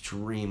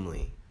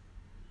extremely.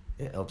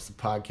 It helps the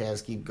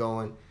podcast keep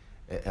going.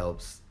 It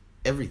helps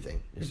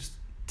everything. It's just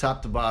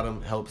top to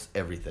bottom, helps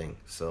everything.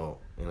 So,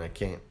 and I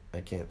can't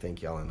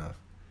thank y'all enough.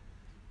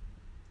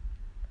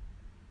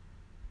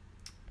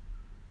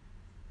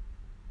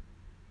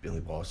 Billy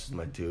Walsh is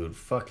my dude.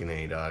 Fucking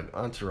A, dog.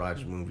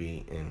 Entourage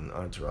movie and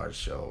Entourage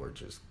show are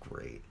just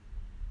great.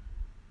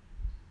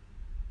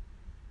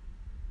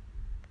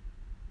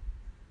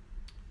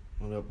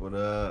 What up, what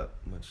up?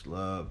 Much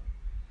love.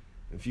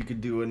 If you could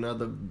do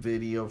another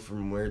video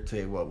from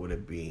Muerte, what would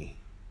it be?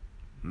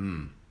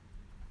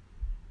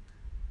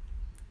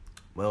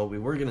 Well, we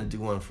were going to do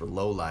one for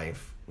Low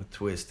Life with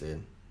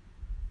Twisted,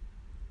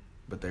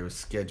 but there was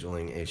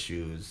scheduling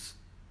issues,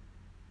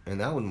 and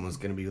that one was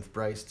going to be with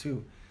Bryce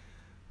too.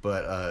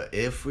 But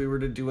if we were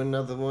to do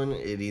another one,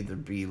 it'd either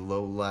be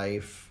Low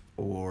Life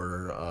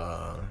or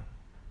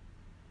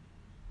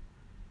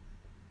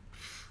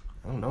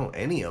I don't know,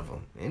 any of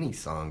them, any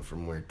song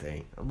from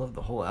Muerte. I love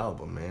the whole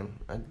album, man.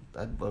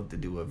 I'd love to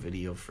do a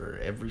video for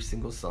every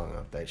single song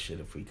off that shit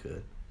if we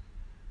could.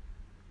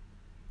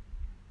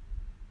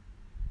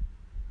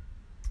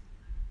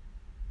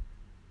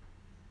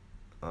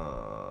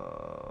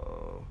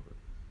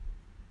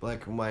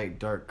 Black and white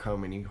dark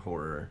comedy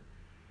horror.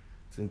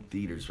 It's in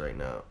theaters right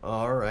now.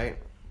 Alright.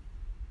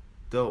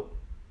 Dope.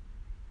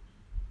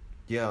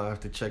 Yeah, I'll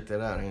have to check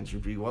that out, Andrew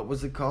B. What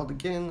was it called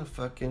again? The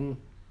fucking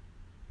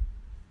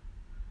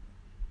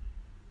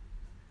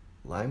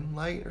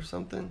Limelight or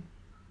something?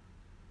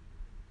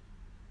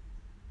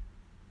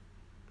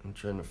 I'm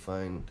trying to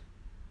find...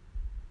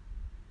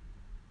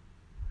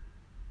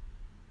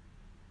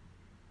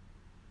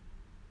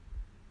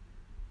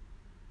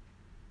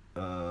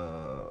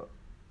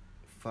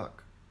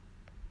 Fuck.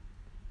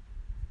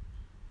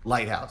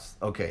 Lighthouse.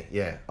 Okay,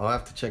 yeah. I'll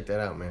have to check that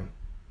out, man.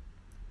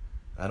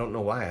 I don't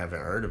know why I haven't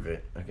heard of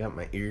it. I got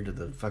my ear to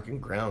the fucking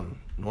ground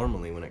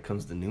normally when it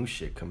comes to new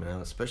shit coming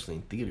out, especially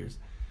in theaters.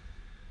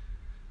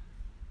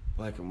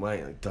 Black and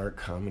white, like dark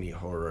comedy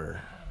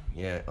horror.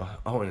 Yeah.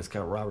 Oh, and it's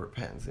got Robert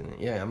Pattinson in it.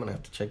 Yeah, I'm gonna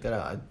have to check that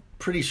out. I'm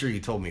pretty sure you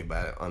told me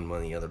about it on one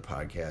of the other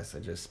podcasts. I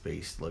just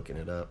spaced looking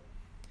it up.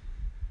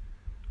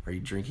 Are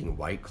you drinking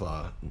White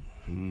Claw?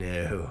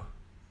 No.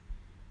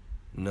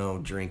 No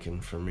drinking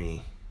for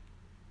me.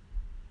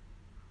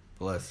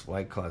 Plus,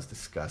 White Claw's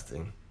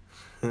disgusting.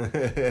 You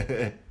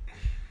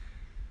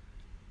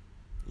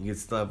can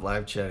still have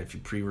live chat if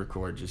you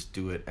pre-record. Just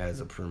do it as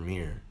a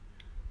premiere.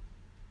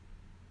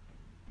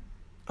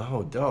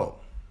 Oh,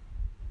 dope.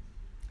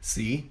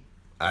 See?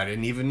 I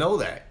didn't even know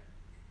that.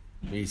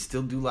 You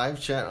still do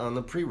live chat on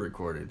the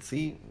pre-recorded.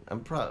 See?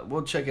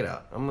 We'll check it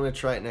out. I'm going to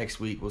try it next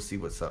week. We'll see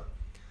what's up.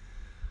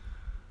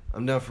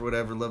 I'm down for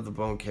whatever. Love the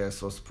Bonecast,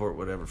 so I'll support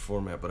whatever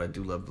format, but I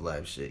do love the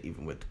live shit,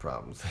 even with the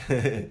problems.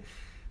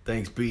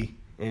 Thanks, B.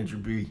 Andrew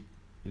B.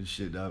 Good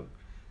shit, dog.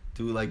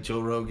 Do like Joe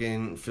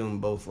Rogan, film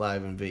both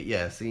live and video.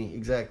 Yeah, see?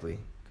 Exactly.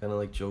 Kind of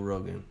like Joe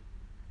Rogan.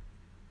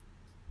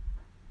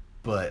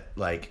 But,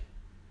 like,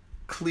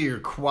 clear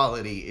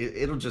quality,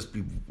 it'll just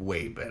be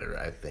way better,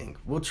 I think.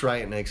 We'll try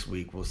it next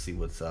week. We'll see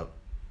what's up.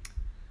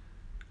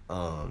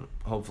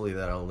 Hopefully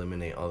that'll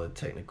eliminate all the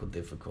technical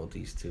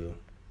difficulties, too.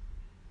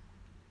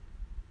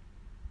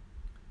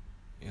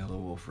 Yellow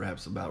Wolf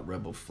raps about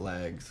rebel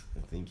flags.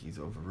 I think he's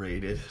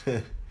overrated.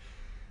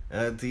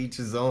 To each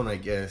his own, I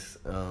guess.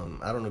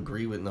 I don't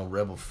agree with no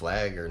rebel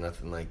flag or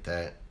nothing like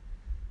that.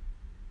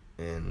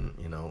 And,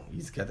 you know,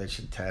 he's got that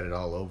shit tatted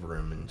all over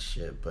him and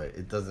shit. But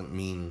it doesn't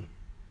mean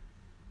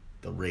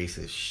the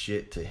racist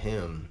shit to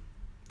him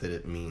that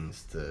it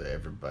means to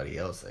everybody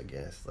else, I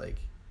guess. Like,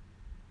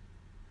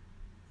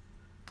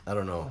 I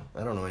don't know.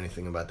 I don't know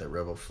anything about that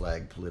rebel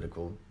flag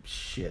political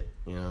shit.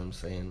 You know what I'm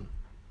saying?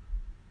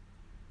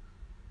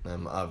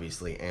 I'm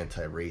obviously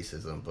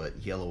anti-racism,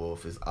 but Yellow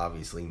Wolf is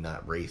obviously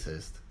not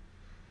racist.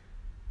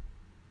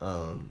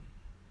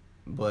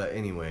 But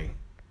anyway,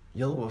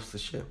 Yellow Wolf's the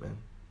shit, man.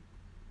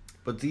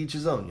 But to each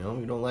his own, you know?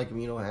 You don't like him,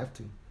 you don't have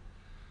to.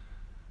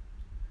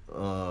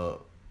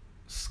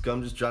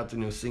 Scum just dropped a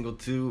new single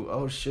too.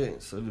 Oh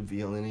shit, so did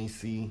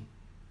VLNC,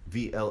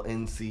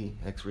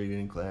 X-Rated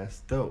in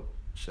Class. Dope.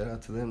 Shout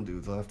out to them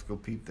dudes. I'll have to go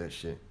peep that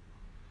shit.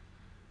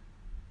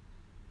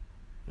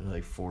 There are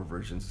like 4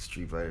 versions of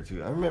Street Fighter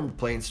 2. I remember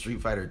playing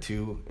Street Fighter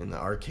 2 in the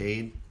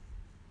arcade.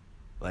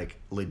 Like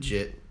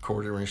legit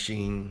quarter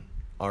machine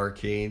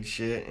arcade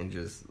shit, and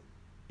just,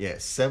 yeah,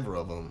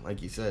 several of them.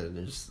 Like you said,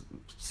 there's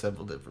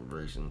several different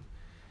versions.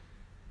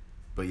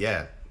 But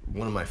yeah,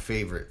 one of my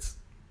favorites.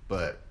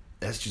 But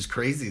that's just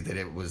crazy that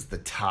it was the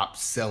top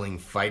selling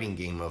fighting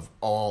game of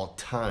all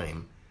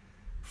time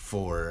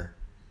for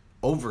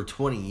over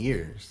 20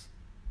 years.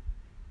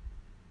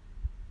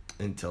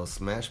 Until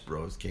Smash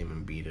Bros. Came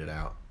and beat it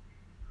out.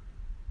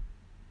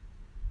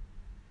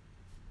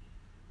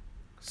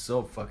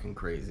 So fucking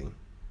crazy.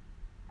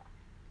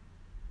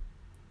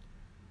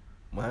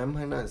 Why am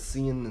I not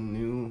seeing the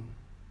new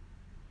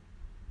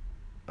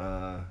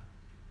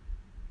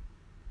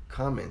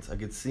comments? I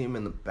could see them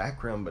in the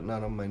background, but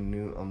not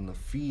on the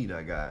feed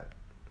I got.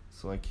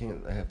 So I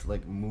have to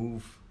like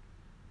move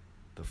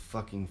the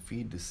fucking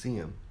feed to see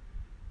them.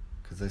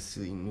 Because I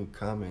see new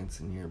comments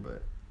in here,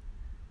 but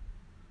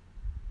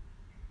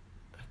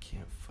I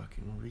can't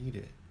fucking read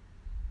it.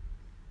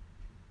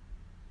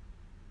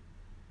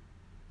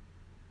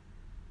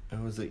 I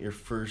was at your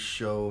first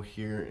show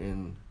here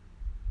in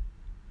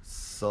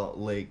Salt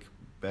Lake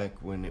back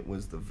when it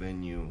was the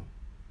venue.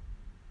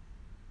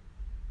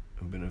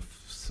 I've been a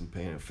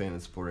fan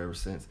of sport ever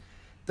since.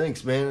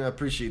 Thanks, man. I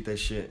appreciate that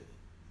shit.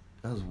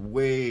 That was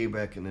way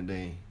back in the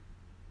day.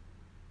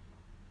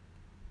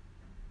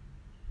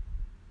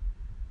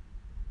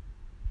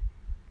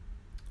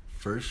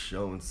 First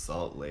show in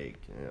Salt Lake.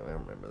 Yeah, I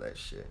remember that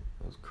shit.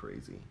 That was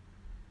crazy.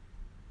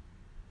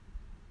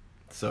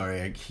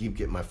 Sorry, I keep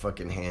getting my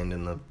fucking hand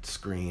in the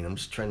screen. I'm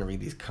just trying to read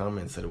these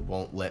comments that it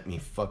won't let me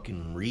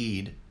fucking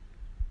read.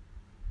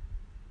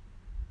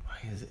 Why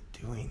is it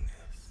doing this?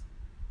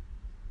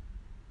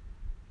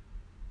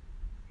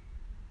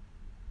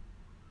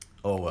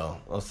 Oh well,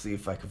 I'll see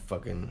if I can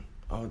fucking...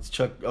 Oh, it's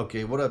Chuck.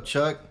 Okay, what up,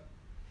 Chuck?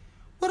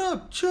 What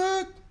up,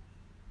 Chuck?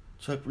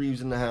 Chuck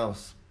Reeves in the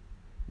house.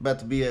 About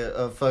to be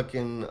a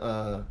fucking...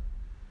 about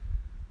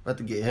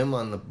to get him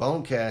on the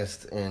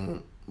Bonecast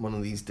and... one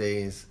of these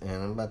days,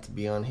 and I'm about to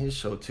be on his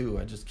show too.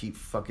 I just keep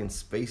fucking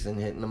spacing,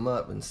 hitting him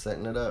up and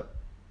setting it up.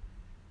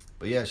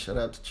 But yeah, shout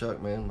out to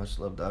Chuck, man. Much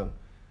love, dog.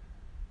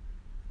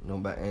 Know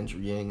about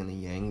Andrew Yang and the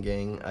Yang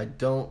Gang. I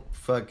don't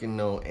fucking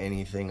know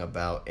anything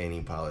about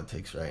any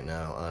politics right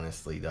now,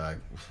 honestly, dog.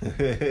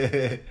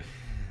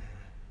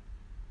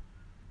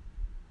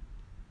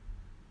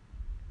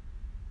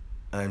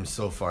 I'm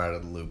so far out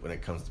of the loop when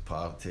it comes to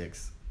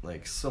politics.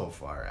 Like, so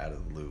far out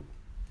of the loop.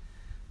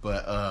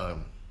 But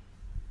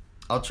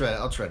I'll try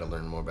to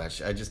learn more about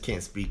it. I just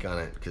can't speak on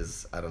it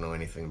because I don't know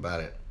anything about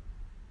it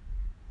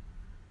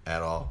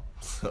at all.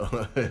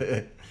 So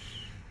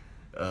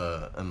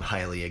I'm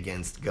highly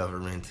against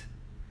government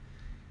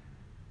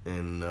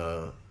and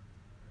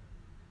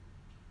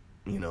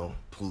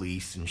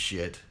police and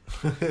shit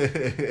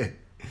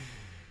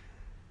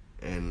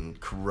and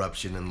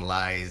corruption and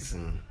lies,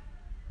 and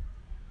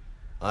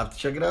I'll have to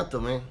check it out though,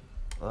 man.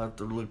 I'll have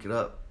to look it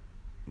up.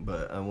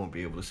 But I won't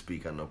be able to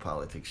speak on no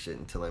politics shit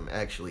until I'm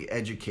actually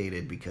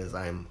educated, because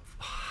I'm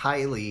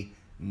highly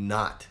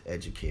not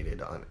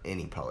educated on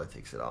any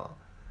politics at all.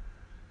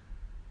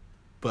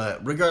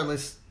 But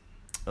regardless,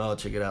 I'll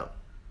check it out.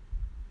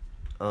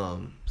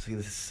 See,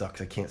 this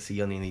sucks. I can't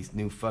see any of these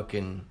new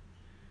fucking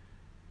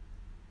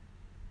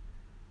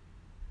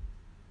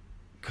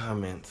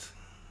comments.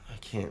 I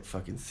can't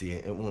fucking see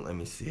it. It won't let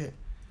me see it.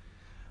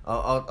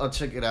 I'll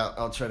check it out.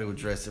 I'll try to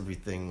address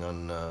everything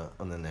on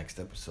the next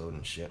episode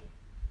and shit.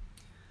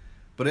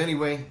 But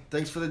anyway,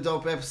 thanks for the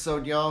dope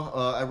episode,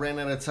 y'all. I ran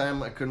out of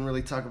time. I couldn't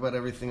really talk about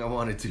everything I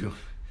wanted to.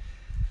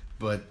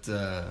 But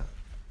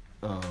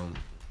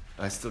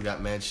I still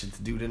got mad shit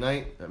to do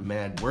tonight.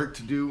 Mad work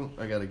to do.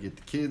 I got to get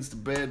the kids to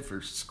bed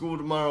for school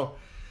tomorrow.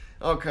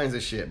 All kinds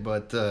of shit.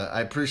 But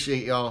I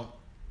appreciate y'all.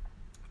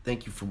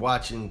 Thank you for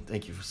watching.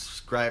 Thank you for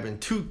subscribing.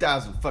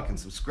 2,000 fucking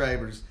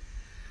subscribers.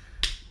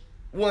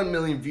 1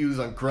 million views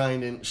on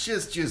Grinding.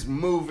 Shit's just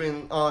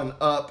moving on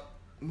up.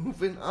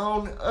 Moving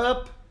on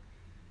up.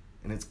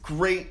 And it's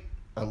great.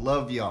 I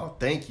love y'all.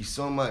 Thank you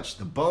so much.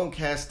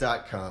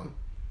 TheBonecast.com.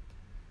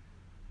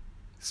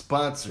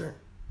 Sponsor.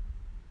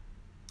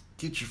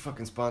 Get your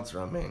fucking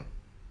sponsor on, man.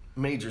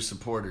 Major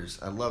supporters.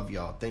 I love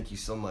y'all. Thank you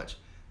so much.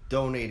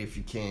 Donate if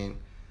you can.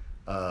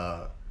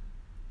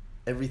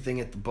 Everything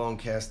at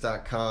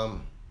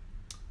TheBonecast.com.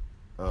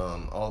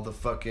 All the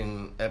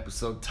fucking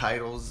episode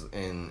titles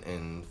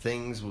and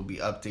things will be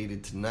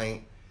updated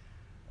tonight.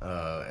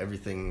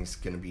 Everything's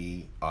gonna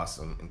be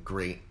awesome and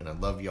great, and I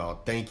love y'all.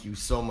 Thank you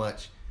so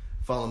much.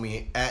 Follow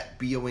me at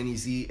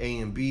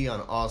BONEZAMB on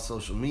all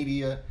social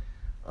media.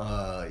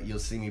 You'll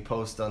see me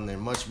post on there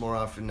much more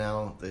often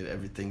now that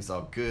everything's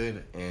all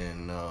good.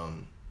 And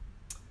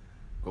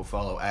go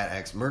follow at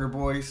Axe Murder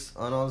Boys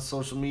on all the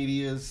social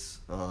medias.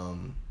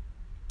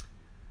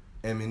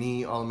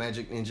 M&E, All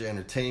Magic Ninja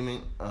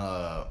Entertainment.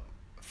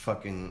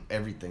 Fucking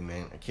everything,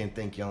 man. I can't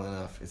thank y'all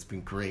enough. It's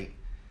been great.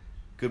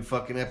 Good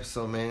fucking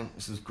episode, man.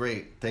 This was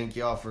great. Thank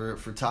y'all for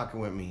talking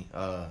with me.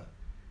 I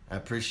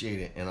appreciate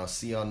it. And I'll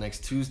see y'all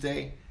next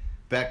Tuesday.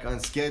 Back on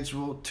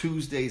schedule.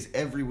 Tuesdays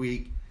every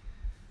week.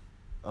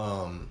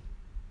 And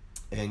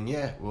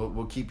yeah,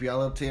 we'll keep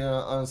y'all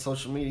updated on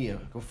social media.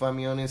 Go find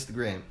me on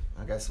Instagram.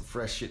 I got some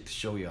fresh shit to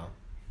show y'all.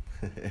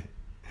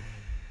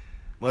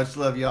 Much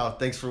love, y'all.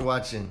 Thanks for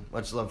watching.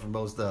 Much love from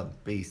Most Dub.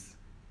 Peace.